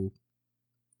to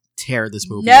tear this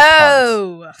movie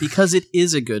apart. Because it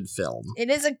is a good film. It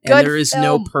is a good film. And there is film.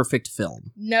 no perfect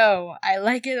film. No, I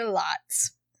like it a lot.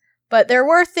 But there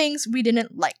were things we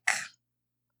didn't like.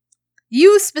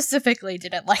 You specifically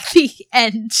didn't like the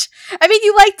end. I mean,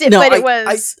 you liked it, but it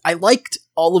was... I liked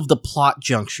all of the plot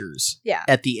junctures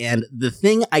at the end. The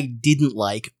thing I didn't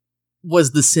like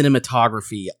was the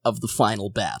cinematography of the final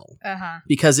battle.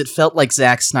 Because it felt like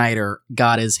Zack Snyder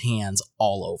got his hands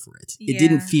all over it. It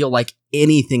didn't feel like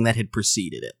anything that had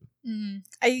preceded it.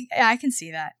 I can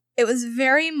see that. It was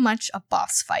very much a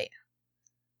boss fight.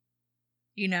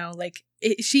 You know, like,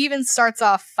 she even starts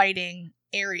off fighting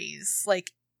Ares,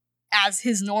 like, as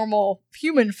his normal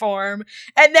human form,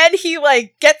 and then he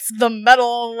like gets the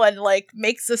metal and like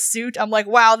makes a suit. I'm like,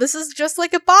 wow, this is just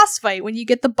like a boss fight when you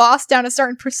get the boss down a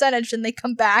certain percentage and they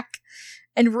come back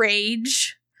and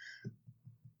rage.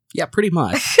 Yeah, pretty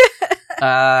much.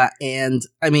 And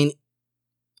I mean,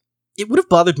 it would have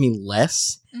bothered me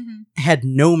less had the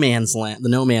No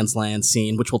Man's Land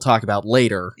scene, which we'll talk about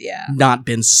later, not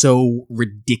been so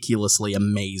ridiculously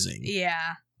amazing.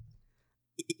 Yeah.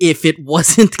 If it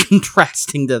wasn't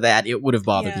contrasting to that, it would have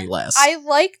bothered me less. I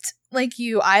liked like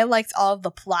you, I liked all of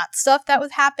the plot stuff that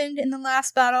was happened in the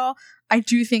last battle. I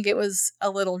do think it was a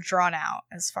little drawn out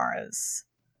as far as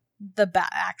the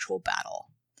actual battle.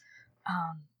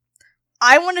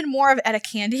 I wanted more of Etta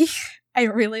Candy. I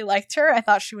really liked her. I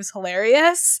thought she was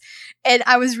hilarious. And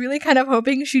I was really kind of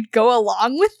hoping she'd go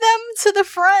along with them to the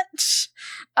front.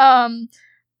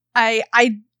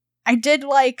 I did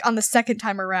like on the second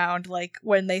time around, like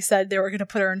when they said they were going to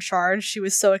put her in charge, she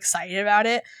was so excited about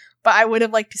it. But I would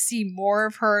have liked to see more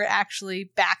of her actually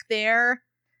back there.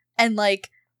 And like,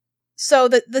 so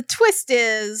the twist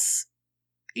is,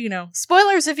 you know,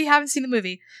 spoilers if you haven't seen the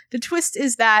movie. The twist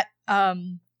is that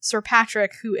Sir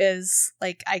Patrick, who is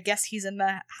like, I guess he's in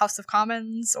the House of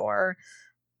Commons or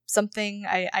something.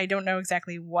 I don't know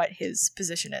exactly what his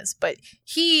position is, but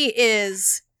he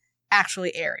is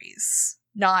actually Ares,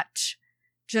 not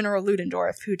General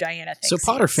Ludendorff, who Diana thinks. So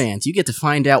Potter he is. fans, you get to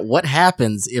find out what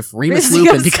happens if Remus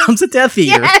Lupin becomes a Death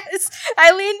Eater. Yes!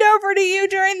 I leaned over to you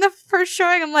during the first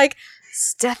showing. I'm like,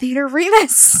 it's Death Eater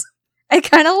Remus. I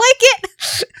kind of like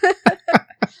it.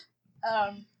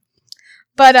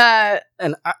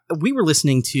 And we were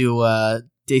listening to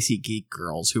Daisy Geek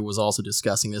Girls, who was also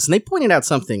discussing this, and they pointed out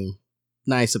something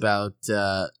nice about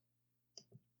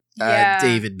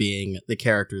David being the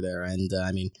character there. And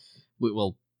I mean,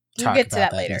 we'll talk get to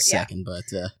about that later in a second, but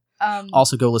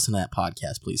also go listen to that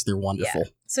podcast, please. They're wonderful.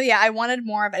 Yeah. So yeah, I wanted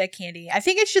more of Etta Candy. I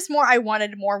think it's just more I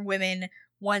wanted more women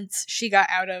once she got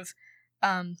out of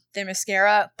the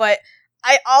mascara, but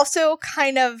I also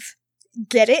kind of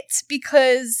get it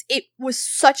because it was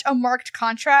such a marked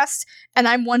contrast, and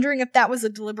I'm wondering if that was a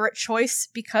deliberate choice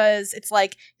because it's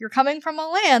like you're coming from a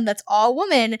land that's all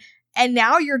women and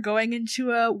now you're going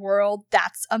into a world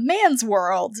that's a man's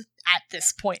world at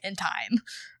this point in time.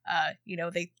 You know,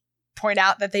 they point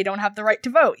out that they don't have the right to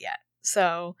vote yet.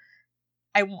 So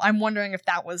I'm wondering if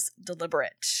that was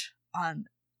deliberate on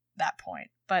that point.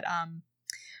 But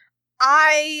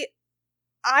I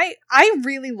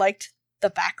really liked the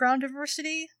background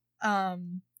diversity.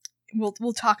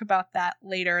 We'll talk about that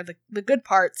later. The good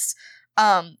parts.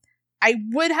 I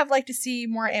would have liked to see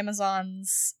more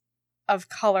Amazons of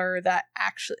color that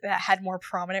had more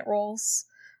prominent roles.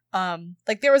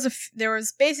 Like there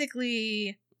was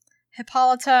basically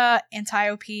Hippolyta,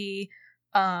 Antiope,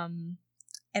 and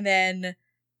then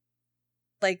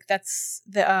like that's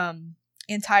the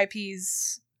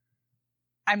Antiope's,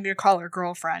 I'm gonna call her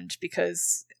girlfriend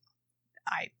because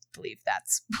I believe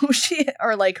that's who she,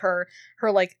 or like her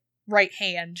like right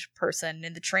hand person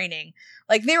in the training.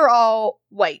 Like they were all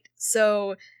white,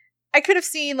 so I could have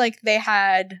seen like they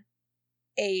had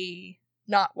a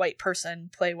not white person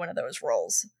play one of those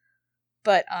roles,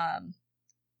 but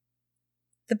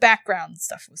the background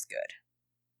stuff was good.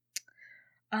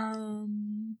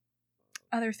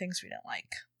 Other things we didn't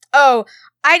like. Oh,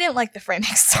 I didn't like the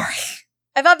framing story.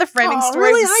 I thought the framing story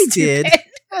really? was I stupid. did.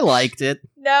 I liked it.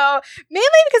 No, mainly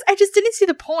because I just didn't see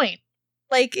the point.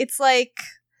 Like, it's like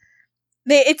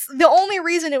it's the only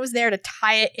reason it was there to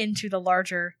tie it into the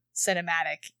larger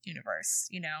cinematic universe,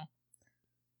 you know?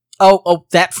 Oh,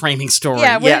 that framing story.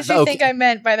 Yeah, what did you think I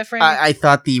meant by the framing? I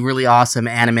thought the really awesome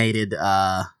animated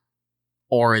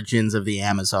origins of the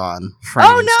Amazon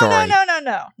framing story.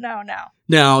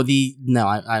 No,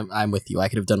 I'm with you. I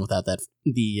could have done without that.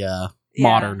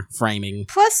 Modern framing.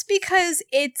 Plus, because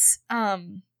it's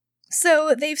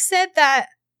so they've said that.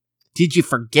 Did you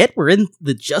forget we're in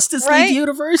the Justice League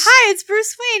universe? Hi, it's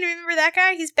Bruce Wayne. Remember that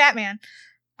guy? He's Batman.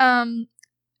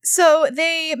 So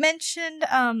they mentioned.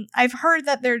 I've heard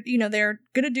that they're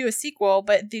gonna do a sequel,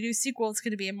 but the new sequel is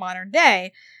gonna be in modern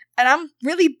day. And I'm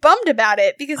really bummed about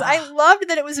it because I loved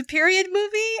that it was a period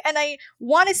movie and I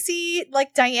want to see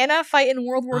like Diana fight in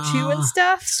World War II and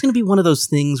stuff. It's going to be one of those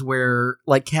things where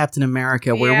like Captain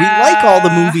America where we like all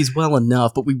the movies well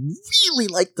enough, but we really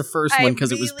like the first one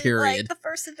because it was period. Like the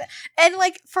first of and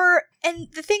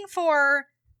the thing for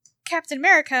Captain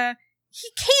America, he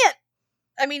can't.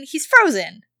 I mean, he's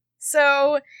frozen.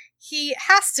 So he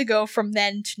has to go from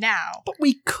then to now. But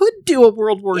we could do a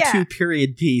World War II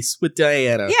period piece with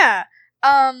Diana. Yeah.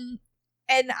 And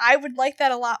I would like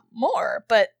that a lot more,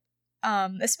 but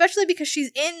especially because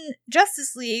she's in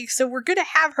Justice League, so we're going to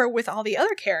have her with all the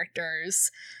other characters.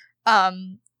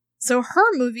 So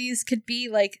her movies could be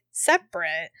like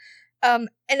separate. And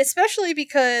especially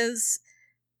because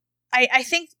I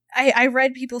think I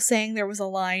read people saying there was a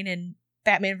line in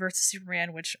Batman vs.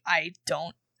 Superman, which I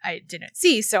didn't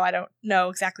see, so I don't know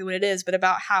exactly what it is, but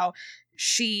about how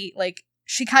she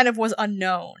kind of was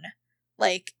unknown.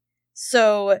 Like,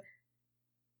 so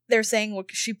they're saying, well,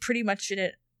 she pretty much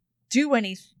didn't do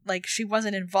any, like, she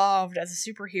wasn't involved as a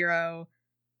superhero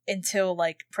until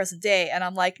like present day, and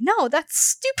I'm like, no, that's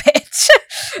stupid.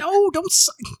 No, don't.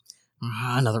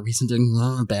 Another reason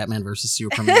to Batman versus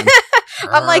Superman.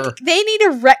 I'm like, they need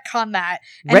to retcon that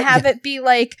and have it be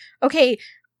like, okay,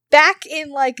 back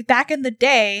in the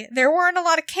day, there weren't a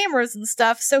lot of cameras and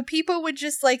stuff, so people would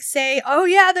just like say, oh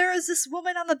yeah, there is this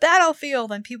woman on the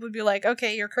battlefield, and people would be like,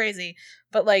 okay, you're crazy,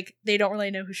 but like they don't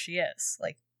really know who she is.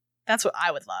 Like, that's what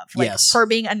I would love. Like, yes. Her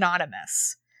being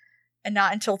anonymous, and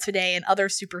not until today and other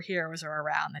superheroes are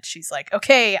around that she's like,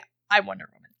 okay, I'm Wonder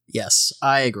Woman. Yes,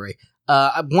 I agree.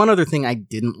 One other thing I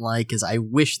didn't like is I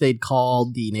wish they'd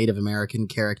called the Native American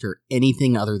character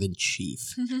anything other than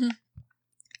Chief.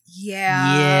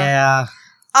 Yeah.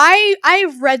 I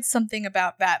read something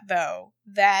about that though,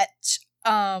 that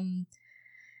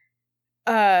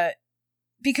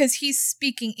because he's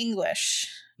speaking English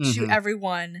to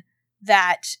everyone,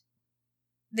 that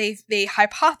they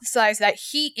hypothesize that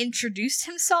he introduced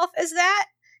himself as that,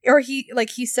 or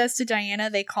he says to Diana,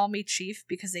 they call me Chief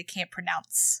because they can't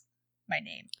pronounce my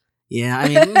name. Yeah, I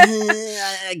mean,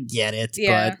 I get it,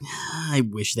 Yeah. but I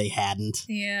wish they hadn't.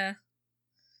 Yeah.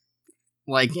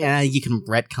 Like, you can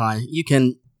retcon, you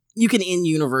can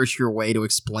in-universe your way to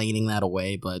explaining that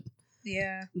away, but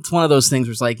yeah, it's one of those things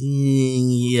where it's like,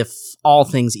 if all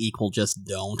things equal, just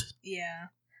don't. Yeah.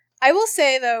 I will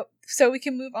say though, so we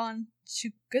can move on to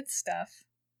good stuff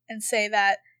and say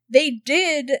that they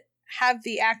did have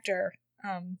the actor,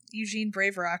 Eugene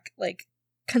Braverock, like,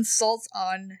 consult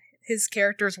on his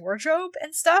character's wardrobe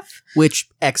and stuff. Which,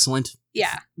 excellent.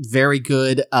 Yeah. Very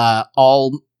good.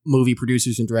 All movie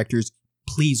producers and directors,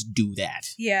 please do that.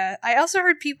 Yeah. I also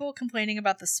heard people complaining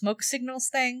about the smoke signals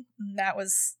thing. That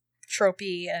was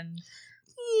tropey, and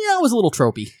yeah, it was a little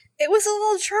tropey. It was a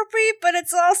little tropey, but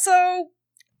it's also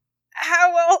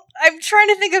I'm trying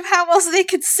to think of how else they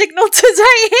could signal to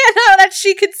Diana that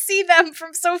she could see them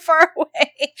from so far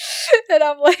away. And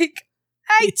I'm like,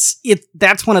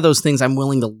 that's one of those things I'm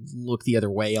willing to look the other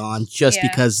way on, just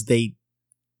because they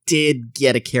did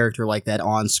get a character like that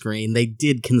on screen. They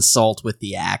did consult with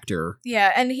the actor.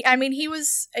 Yeah, and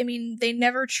they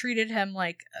never treated him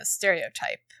like a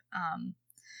stereotype.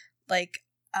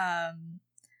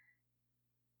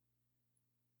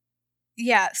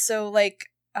 Yeah, so like,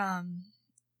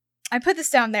 I put this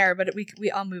down there, but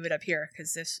I'll move it up here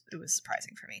because it was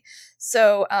surprising for me.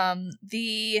 So,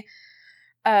 the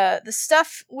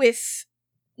stuff with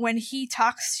when he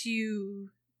talks to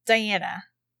Diana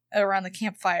around the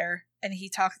campfire, and he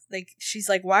talks, like, she's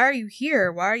like, "Why are you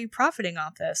here? Why are you profiting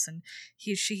off this?" And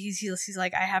he's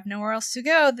like, "I have nowhere else to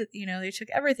go. That, they took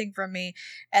everything from me."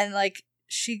 And like,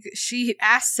 she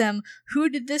asks him, "Who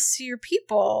did this to your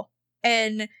people?"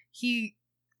 And he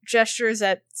gestures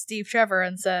at Steve Trevor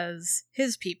and says,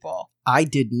 "His people." I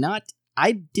did not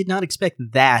expect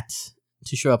that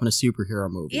to show up in a superhero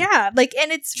movie. Yeah, like,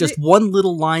 and it's just one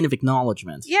little line of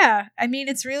acknowledgement. Yeah, I mean,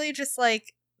 it's really just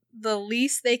like the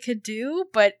least they could do,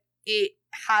 but it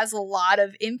has a lot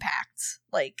of impact.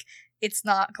 Like, it's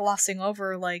not glossing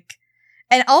over, like,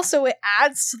 and also it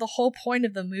adds to the whole point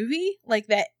of the movie, like,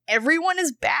 that everyone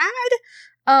is bad.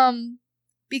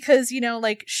 Because,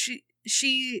 like, she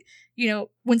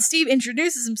when Steve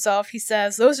introduces himself, he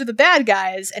says, "Those are the bad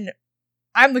guys, and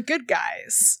I'm the good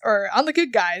guys." Or, "I'm the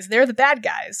good guys, they're the bad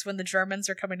guys," when the Germans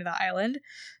are coming to the island.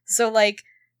 So, like,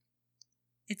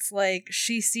 it's like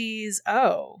she sees,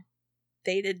 oh,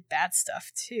 they did bad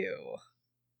stuff too.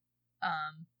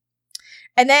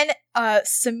 And then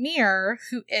Samir,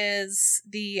 who is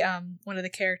the one of the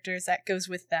characters that goes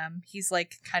with them, he's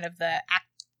like kind of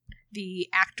the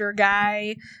actor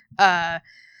guy.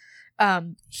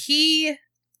 He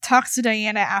talks to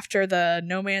Diana after the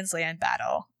No Man's Land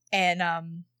battle, and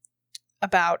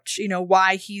about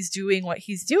why he's doing what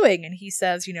he's doing, and he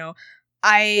says,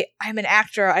 I'm an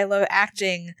actor, I love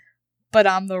acting, but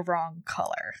I'm the wrong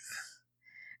color.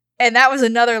 And that was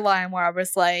another line where I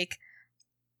was like,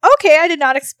 okay, I did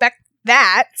not expect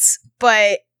that,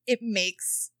 but it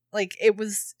makes, like, it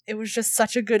was just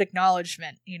such a good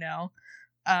acknowledgement,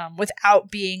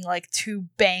 without being like too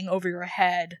bang over your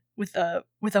head with a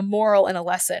moral and a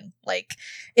lesson. Like,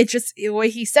 it just, the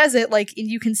way he says it, like, and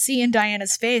you can see in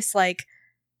Diana's face, like,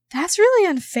 that's really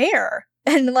unfair.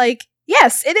 And like,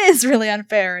 yes, it is really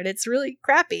unfair, and it's really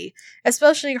crappy,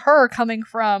 especially her coming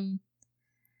from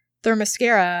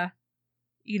Themyscira,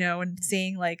 and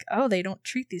seeing like, oh, they don't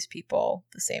treat these people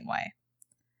the same way.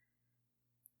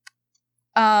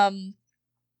 Oh,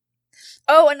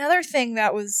 another thing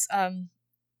that was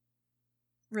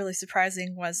really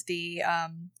surprising was the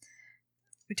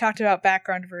we talked about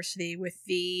background diversity with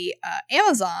the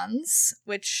Amazons,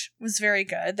 which was very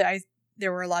good.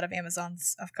 There were a lot of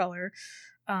Amazons of color.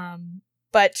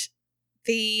 But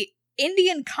the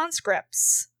Indian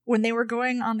conscripts, when they were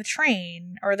going on the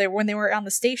train, or when they were on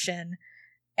the station,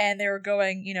 and they were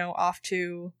going, off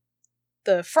to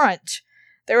the front,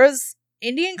 there was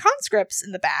Indian conscripts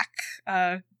in the back,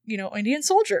 Indian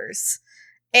soldiers.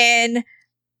 And,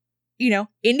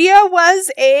 India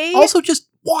was also just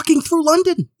walking through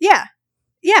London. Yeah.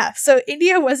 Yeah. So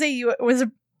India was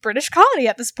a British colony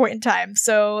at this point in time.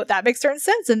 So that makes certain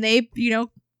sense. And they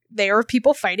were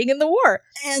people fighting in the war.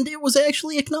 And it was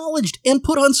actually acknowledged and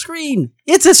put on screen.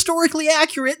 It's historically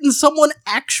accurate, and someone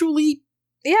actually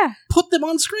put them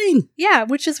on screen. Yeah,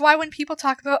 which is why when people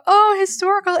talk about,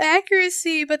 historical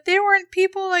accuracy, but there weren't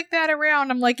people like that around,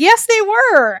 I'm like, yes, they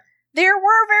were. There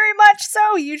were very much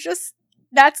so.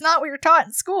 That's not what you're taught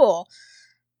in school.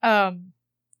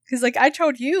 Because, I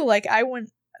told you,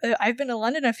 I've been to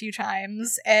London a few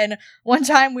times, and one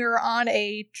time we were on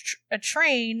a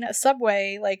train, a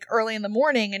subway, early in the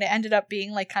morning, and it ended up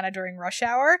being, kind of during rush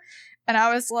hour, and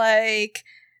I was like,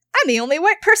 I'm the only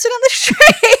white person on this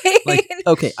train!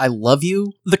 Okay, I love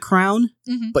you, The Crown,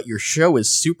 mm-hmm. but your show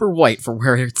is super white for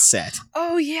where it's set.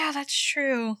 Oh, yeah, that's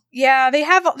true. Yeah, they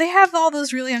have all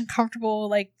those really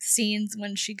uncomfortable, scenes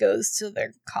when she goes to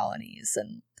their colonies,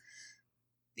 and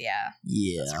yeah.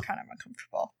 Those are kind of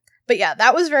uncomfortable. But yeah,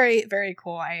 that was very, very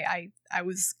cool. I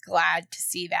was glad to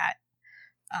see that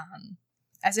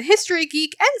as a history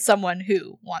geek and someone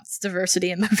who wants diversity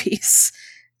in movies.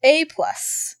 A+.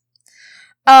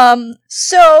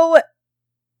 So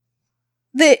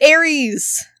the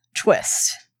Ares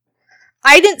twist.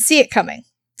 I didn't see it coming.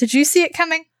 Did you see it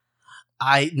coming?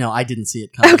 No, I didn't see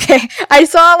it coming. Okay. I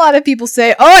saw a lot of people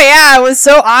say, oh yeah, it was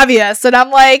so obvious. And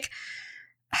I'm like,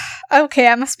 okay,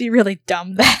 I must be really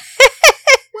dumb then.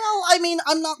 Well, I mean,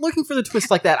 I'm not looking for the twist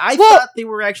like that. I thought they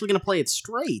were actually going to play it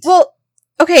straight. Well,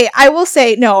 okay, I will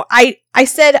say, no, I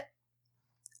said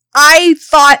I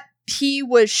thought he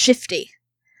was shifty.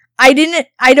 I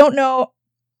don't know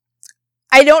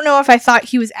if I thought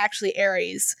he was actually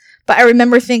Ares, but I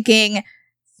remember thinking,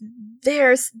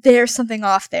 there's something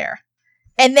off there.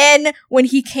 And then when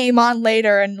he came on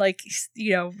later and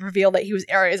revealed that he was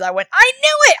Ares, I went, I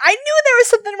knew it! I knew there was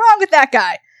something wrong with that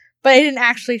guy! But I didn't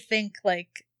actually think,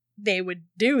 they would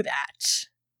do that,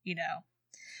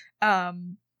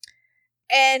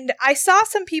 And I saw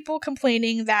some people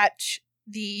complaining that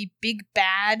the big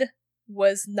bad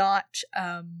was not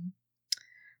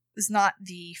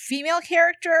the female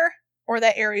character, or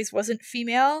that Ares wasn't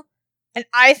female. And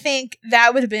I think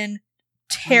that would have been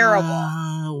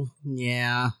terrible.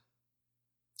 Yeah.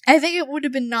 I think it would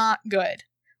have been not good.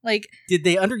 Did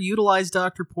they underutilize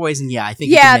Dr. Poison? Yeah, I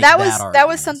think. Yeah, that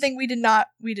was something we did not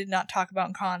talk about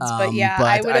in cons. But yeah, but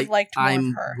I would have liked more I'm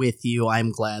of her. with you.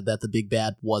 I'm glad that the big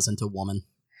bad wasn't a woman.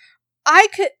 I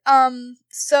could.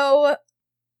 So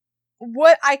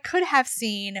what I could have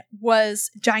seen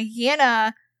was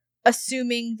Diana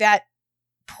assuming that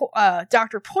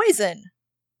Dr. Poison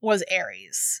was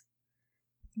Ares,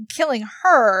 killing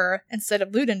her instead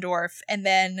of Ludendorff, and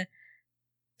then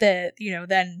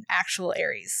then actual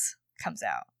Ares comes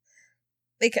out.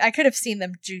 I could have seen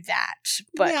them do that,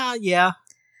 but yeah.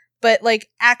 But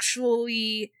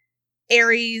actually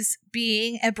Ares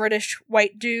being a British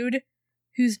white dude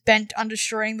who's bent on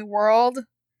destroying the world,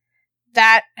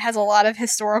 that has a lot of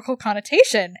historical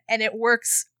connotation, and it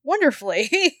works wonderfully.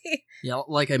 Yeah,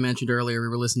 like I mentioned earlier, we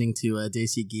were listening to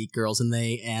DC Geek Girls, and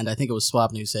I think it was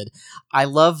Swapn who said, I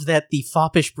love that the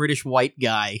foppish British white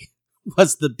guy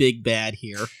was the big bad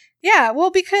here. Yeah,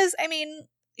 well, because, I mean,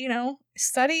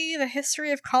 study the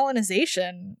history of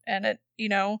colonization, and it,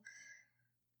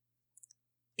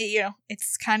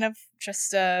 it's kind of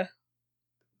just I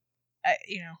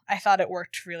thought it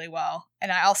worked really well.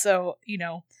 And I also,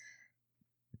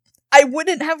 I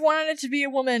wouldn't have wanted it to be a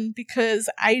woman because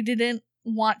I didn't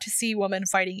want to see women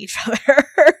fighting each other,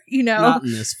 Not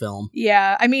in this film.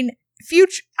 Yeah, I mean,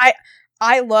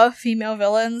 I love female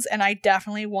villains, and I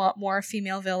definitely want more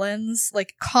female villains,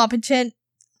 competent,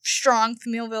 strong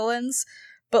female villains,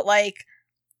 but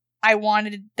I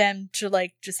wanted them to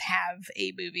just have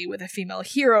a movie with a female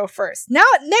hero first. Now,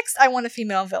 next, I want a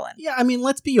female villain. Yeah, I mean,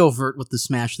 let's be overt with the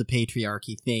smash the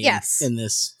patriarchy theme Yes. in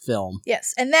this film.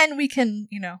 Yes, and then we can,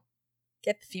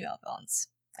 get the female villains.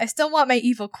 I still want my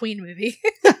evil queen movie.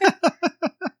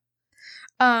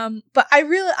 But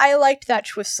I liked that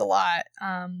twist a lot.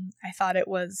 I thought it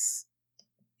was,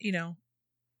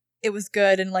 it was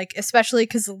good, and especially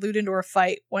because the Ludendorff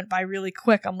fight went by really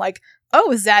quick. I'm like,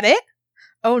 oh, is that it?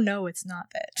 Oh no, it's not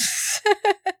that.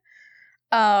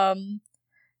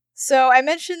 So I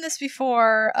mentioned this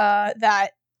before,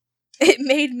 that it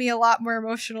made me a lot more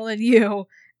emotional than you.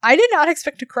 I did not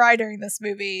expect to cry during this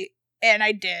movie, And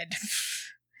I did.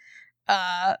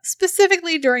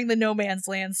 Specifically during the No Man's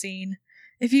Land scene.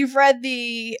 If you've read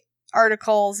the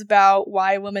articles about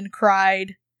why women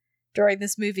cried during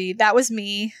this movie, that was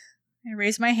me. I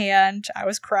raised my hand. I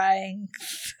was crying.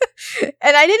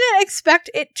 And I didn't expect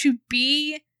it to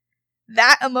be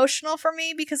that emotional for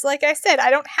me because, like I said,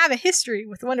 I don't have a history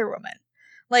with Wonder Woman.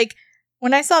 Like,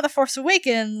 when I saw The Force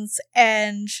Awakens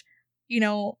and, you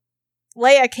know,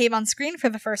 Leia came on screen for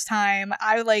the first time,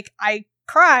 I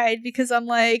cried because I'm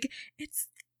like, it's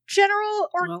General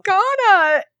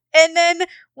Organa. And then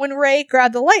when Rey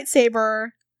grabbed the lightsaber,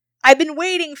 I've been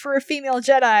waiting for a female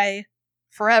Jedi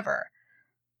forever.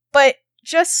 But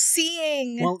just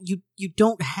seeing... Well, you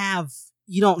don't have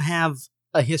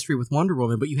a history with Wonder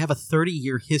Woman, but you have a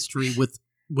 30-year history with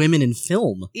women in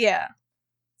film. Yeah.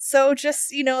 So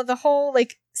just, you know, the whole,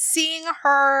 like, seeing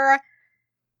her,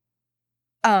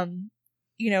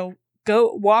 you know,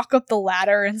 go walk up the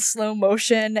ladder in slow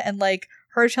motion and, like,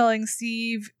 her telling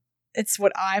Steve, it's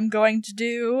what I'm going to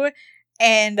do.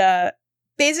 And,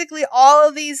 basically all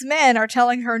of these men are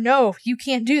telling her, no, you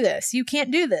can't do this. You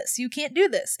can't do this. You can't do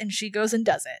this. And she goes and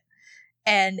does it.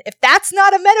 And if that's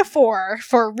not a metaphor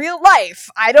for real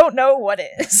life, I don't know what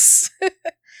is.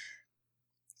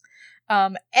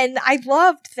 And I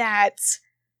loved that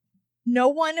no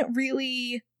one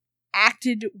really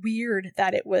acted weird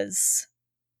that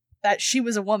she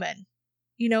was a woman.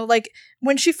 You know, like,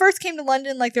 when she first came to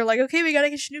London, like, they're like, okay, we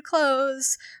gotta get you new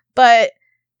clothes. But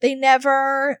they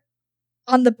never,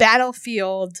 on the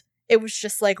battlefield, it was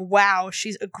just like, wow,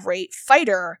 she's a great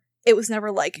fighter. It was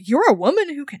never like, you're a woman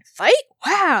who can fight?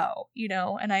 Wow. You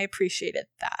know, and I appreciated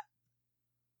that.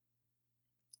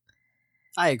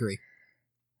 I agree.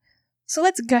 So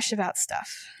let's gush about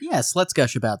stuff. Yes, let's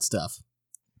gush about stuff.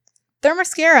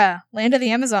 Themyscira, land of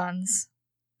the Amazons.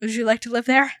 Would you like to live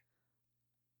there?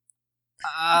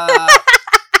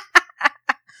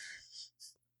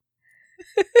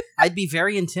 I'd be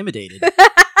very intimidated.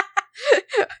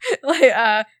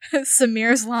 Like,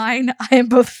 Samir's line, I am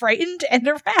both frightened and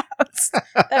aroused.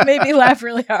 That made me laugh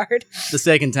really hard. The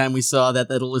second time we saw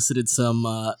that elicited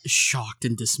some shocked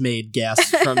and dismayed gasps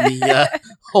from the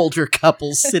older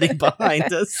couples sitting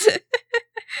behind us.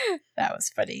 That was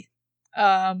funny.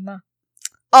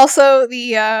 Also,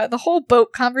 the whole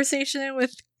boat conversation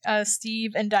with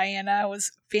Steve and Diana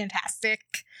was fantastic.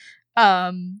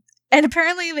 And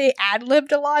apparently they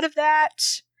ad-libbed a lot of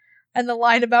that. And the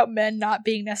line about men not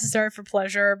being necessary for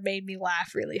pleasure made me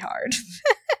laugh really hard.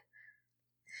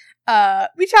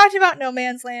 We talked about No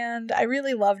Man's Land. I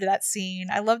really loved that scene.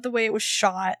 I loved the way it was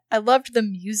shot. I loved the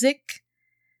music.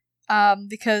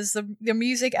 Because the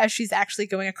music as she's actually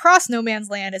going across No Man's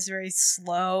Land is very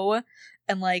slow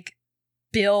and, like,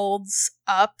 builds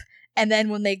up. And then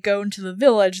when they go into the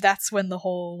village, that's when the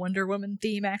whole Wonder Woman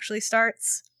theme actually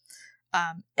starts.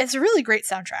 It's a really great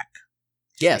soundtrack.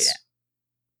 Yes.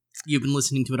 You've been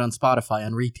listening to it on Spotify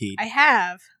on repeat. I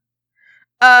have.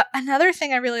 Another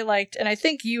thing I really liked, and I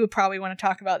think you would probably want to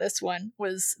talk about this one,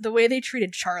 was the way they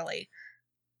treated Charlie.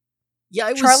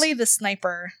 Yeah, Charlie the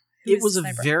sniper. It was a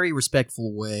very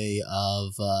respectful way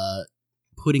of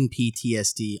putting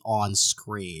PTSD on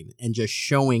screen and just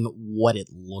showing what it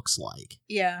looks like.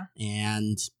 Yeah.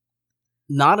 And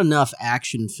not enough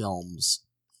action films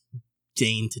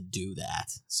deign to do that.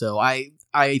 So I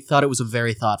thought it was a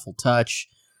very thoughtful touch.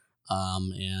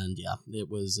 And yeah, it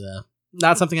was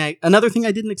not something another thing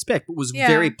I didn't expect, but was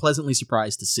very pleasantly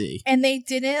surprised to see. And they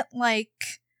didn't, like,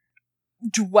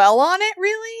 dwell on it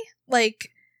really. Like,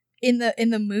 in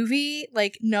the movie,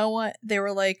 like, no one, they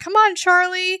were like, come on,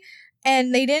 Charlie.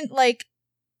 And they didn't, like,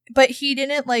 but he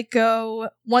didn't, like, go,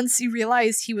 once he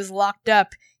realized he was locked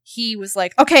up, he was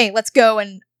like, okay, let's go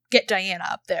and get Diana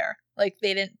up there. Like,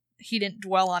 he didn't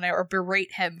dwell on it or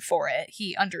berate him for it.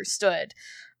 He understood.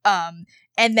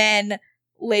 And then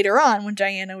later on, when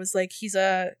Diana was like, he's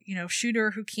a, you know,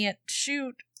 shooter who can't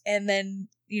shoot, and then,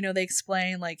 you know, they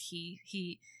explain, like, he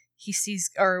sees,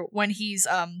 or when he's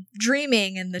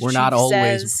dreaming, and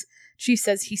she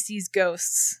says he sees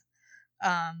ghosts.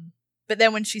 But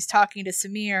then when she's talking to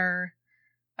Samir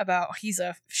about he's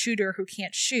a shooter who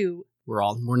can't shoot,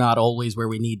 we're not always where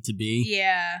we need to be.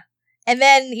 Yeah. And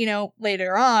then, you know,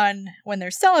 later on, when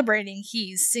they're celebrating,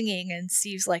 he's singing, and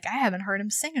Steve's like, I haven't heard him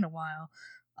sing in a while.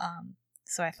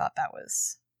 So I thought that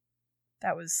was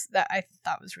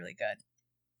really good.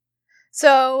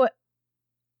 So,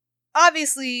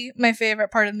 obviously, my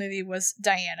favorite part of the movie was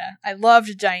Diana. I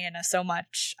loved Diana so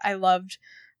much. I loved,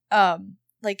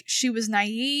 like, she was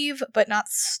naive, but not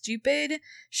stupid.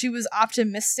 She was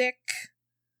optimistic,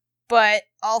 but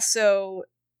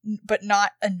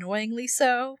not annoyingly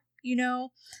so. You know,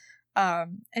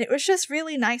 And it was just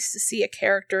really nice to see a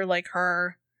character like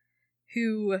her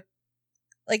who,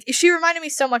 like, she reminded me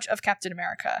so much of Captain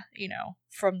America, you know,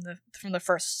 from the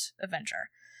first Avenger.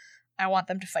 I want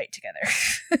them to fight together.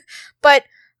 But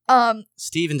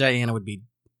Steve and Diana would be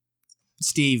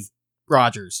Steve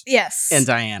Rogers. Yes. And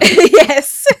Diana.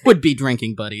 Yes. Would be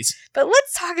drinking buddies. But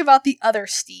let's talk about the other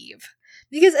Steve.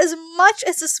 Because as much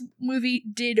as this movie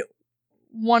did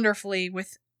wonderfully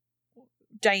with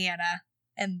Diana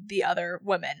and the other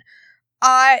women,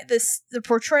 the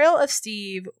portrayal of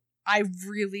Steve I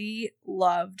really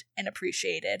loved and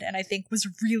appreciated, and I think was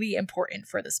really important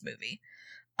for this movie.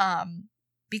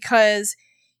 Because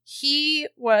he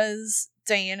was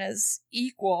Diana's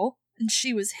equal, and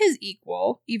she was his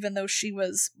equal, even though she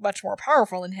was much more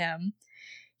powerful than him.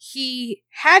 He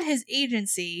had his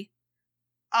agency,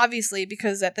 obviously,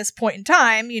 because at this point in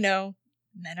time, you know,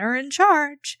 men are in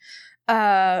charge.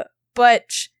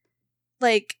 But,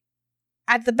 like,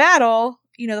 at the battle,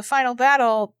 you know, the final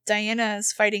battle, Diana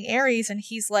is fighting Ares, and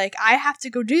he's like, I have to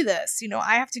go do this. You know,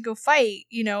 I have to go fight.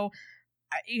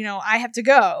 I have to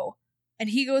go. And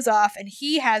he goes off, and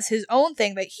he has his own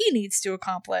thing that he needs to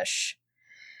accomplish.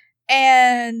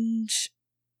 And,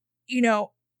 you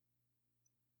know,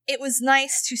 it was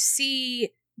nice to see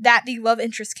that the love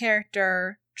interest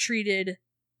character treated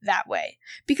that way.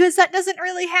 Because that doesn't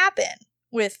really happen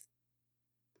with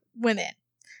women.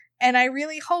 And I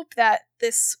really hope that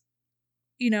this,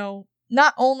 you know,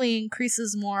 not only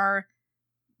increases more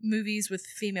movies with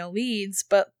female leads,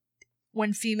 but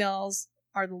when females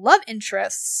are the love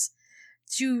interests,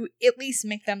 to at least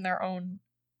make them their own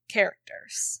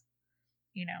characters,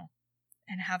 you know,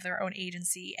 and have their own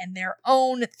agency and their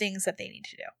own things that they need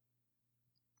to do.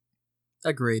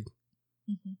 Agreed.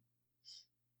 Mm-hmm.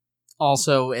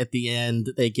 Also, at the end,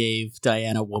 they gave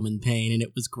Diana woman pain, and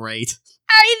it was great.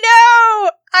 I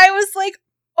know! I was like,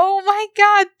 oh my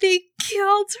god, they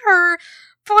killed her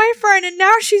boyfriend, and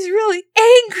now she's really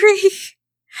angry.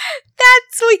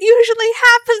 That's what usually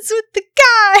happens with the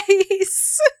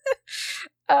guys.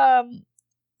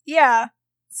 Yeah.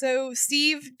 So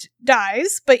Steve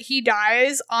dies, but he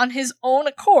dies on his own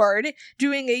accord,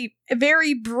 doing a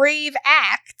very brave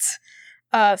act,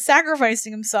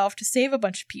 sacrificing himself to save a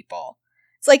bunch of people.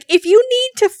 It's like, if you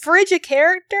need to fridge a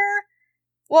character,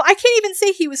 well, I can't even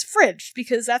say he was fridged,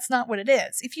 because that's not what it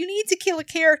is. If you need to kill a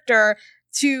character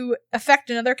to affect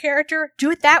another character,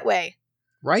 do it that way.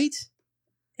 Right?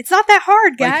 It's not that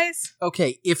hard, guys. Like,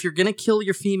 okay, if you're gonna kill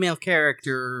your female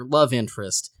character love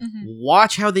interest, Mm-hmm.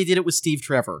 watch how they did it with Steve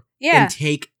Trevor. Yeah. And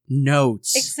take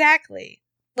notes. Exactly.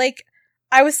 Like,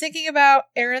 I was thinking about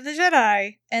Era of the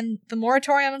Jedi, and the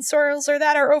moratorium on spoilers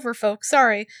are over, folks.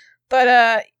 Sorry.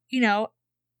 But, you know,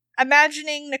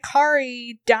 imagining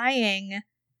Nakari dying,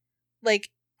 like,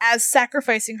 as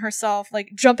sacrificing herself,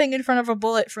 like, jumping in front of a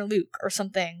bullet for Luke or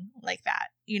something like that,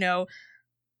 you know?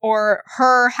 Or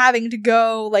her having to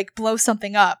go, like, blow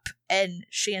something up, and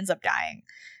she ends up dying,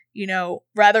 you know,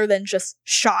 rather than just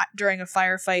shot during a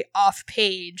firefight off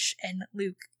page, and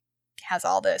Luke has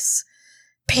all this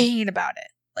pain about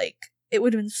it. Like, it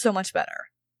would have been so much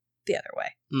better the other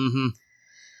way. Mm-hmm.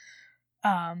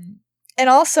 And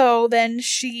also then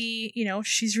she, you know,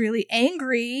 she's really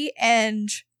angry and,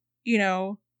 you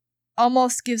know,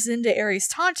 almost gives in to Ares'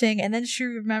 taunting, and then she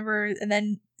remembers, and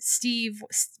then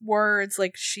Steve's words,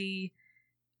 like, she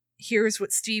hears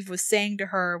what Steve was saying to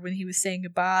her when he was saying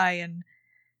goodbye, and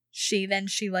she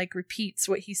like repeats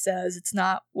what he says. It's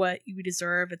not what you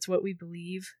deserve, it's what we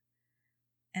believe.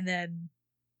 And then,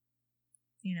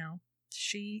 you know,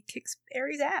 she kicks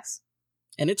Ares' ass.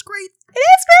 And it's great. It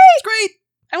is great! It's great!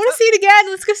 I want to see it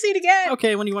again. Let's go see it again.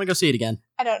 Okay, when do you want to go see it again?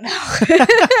 I don't know.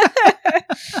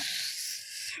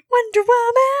 Wonder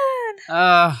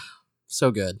Woman!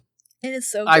 So good. It is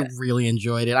so good. I really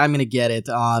enjoyed it. I'm going to get it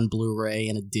on Blu-ray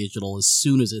and a digital as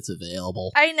soon as it's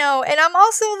available. I know, and I'm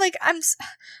also, like, I'm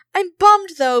bummed,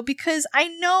 though, because I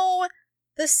know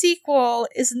the sequel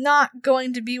is not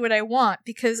going to be what I want,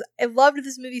 because I loved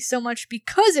this movie so much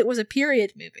because it was a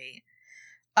period movie,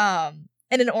 and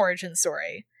an origin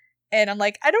story. And I'm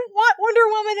like, I don't want Wonder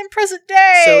Woman in present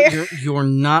day! So you're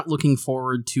not looking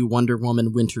forward to Wonder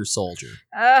Woman Winter Soldier?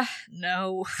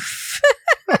 No.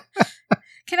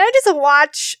 Can I just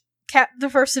watch the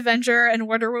first Avenger and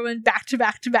Wonder Woman back to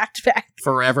back to back to back?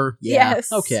 Forever? Yeah. Yes.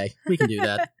 Okay, we can do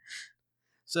that.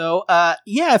 So,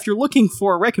 yeah, if you're looking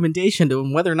for a recommendation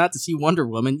to whether or not to see Wonder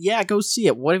Woman, yeah, go see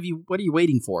it. What are you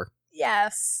waiting for?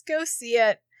 Yes, go see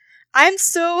it. I'm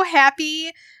so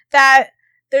happy that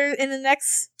there in the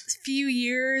next few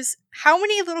years, how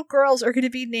many little girls are going to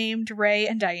be named Ray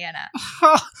and Diana?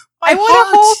 I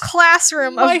want a whole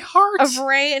classroom of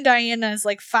Ray and Diana's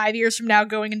like 5 years from now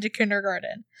going into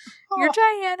kindergarten. You're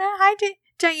Diana. Hi,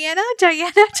 Diana.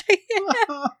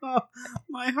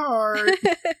 My heart.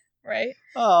 Right?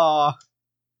 Oh.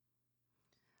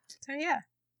 So yeah.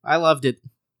 I loved it.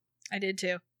 I did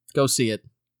too. Go see it.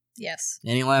 Yes.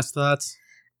 Any last thoughts?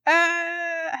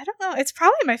 I don't know. It's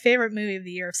probably my favorite movie of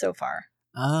the year so far.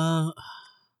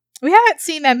 We haven't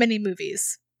seen that many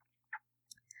movies.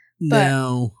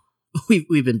 No.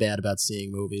 We've been bad about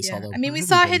seeing movies. Yeah. Although I mean, we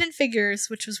saw Hidden Figures,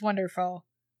 which was wonderful.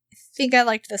 I think I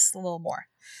liked this a little more.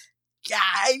 Yeah,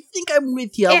 I think I'm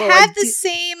with you. It had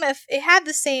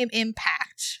the same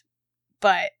impact,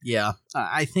 but yeah,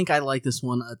 I think I like this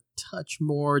one a touch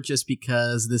more just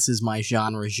because this is my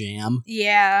genre jam.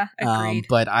 Yeah, agreed.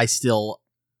 But I still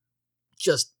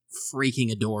just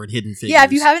freaking adored Hidden Figures. Yeah,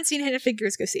 if you haven't seen Hidden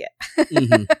Figures, go see it.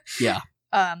 Mm-hmm. Yeah.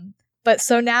 But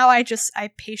so now I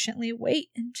patiently wait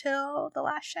until The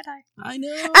Last Jedi. I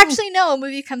know. Actually, no, a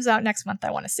movie comes out next month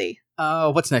I want to see.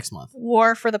 What's next month?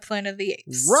 War for the Planet of the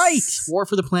Apes. Right! War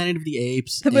for the Planet of the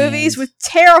Apes. The movies with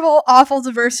terrible, awful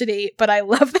diversity, but I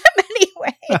love them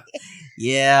anyway.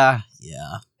 Yeah.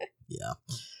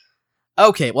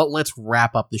 Okay, well, let's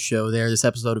wrap up the show there. This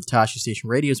episode of Tosche Station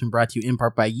Radio has been brought to you in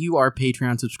part by you, our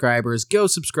Patreon subscribers. Go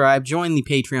subscribe, join the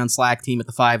Patreon Slack team at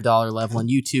the $5 level,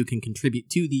 and you too can contribute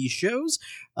to these shows.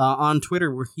 On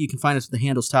Twitter, you can find us with the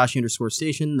handles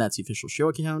Tosche_station. That's the official show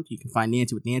account. You can find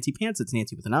Nancy with Nancy Pants. It's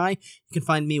Nancy with an I. You can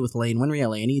find me with Lane Winry,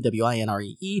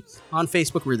 LaneWinree. On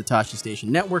Facebook, we're the Tosche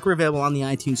Station Network. We're available on the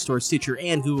iTunes Store, Stitcher,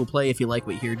 and Google Play. If you like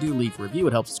what you hear, do leave a review.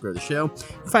 It helps us grow the show.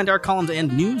 You can find our columns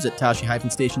and news at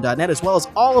Tosche-station.net, as well as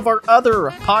all of our other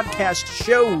podcast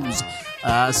shows.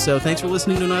 So thanks for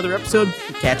listening to another episode.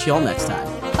 Catch you all next time.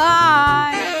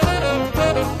 Bye!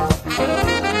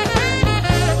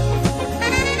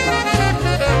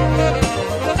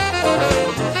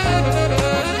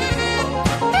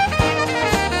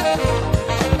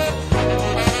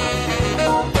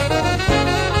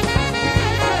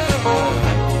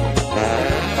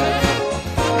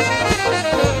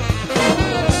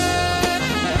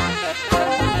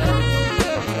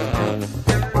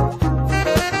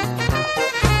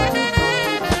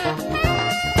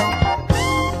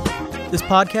 This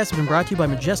podcast has been brought to you by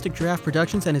Majestic Giraffe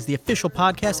Productions and is the official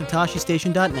podcast of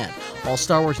ToscheStation.net. All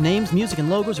Star Wars names, music, and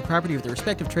logos are property of their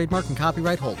respective trademark and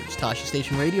copyright holders. Tosche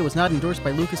Station Radio is not endorsed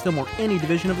by Lucasfilm or any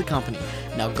division of the company.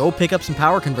 Now go pick up some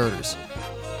power converters.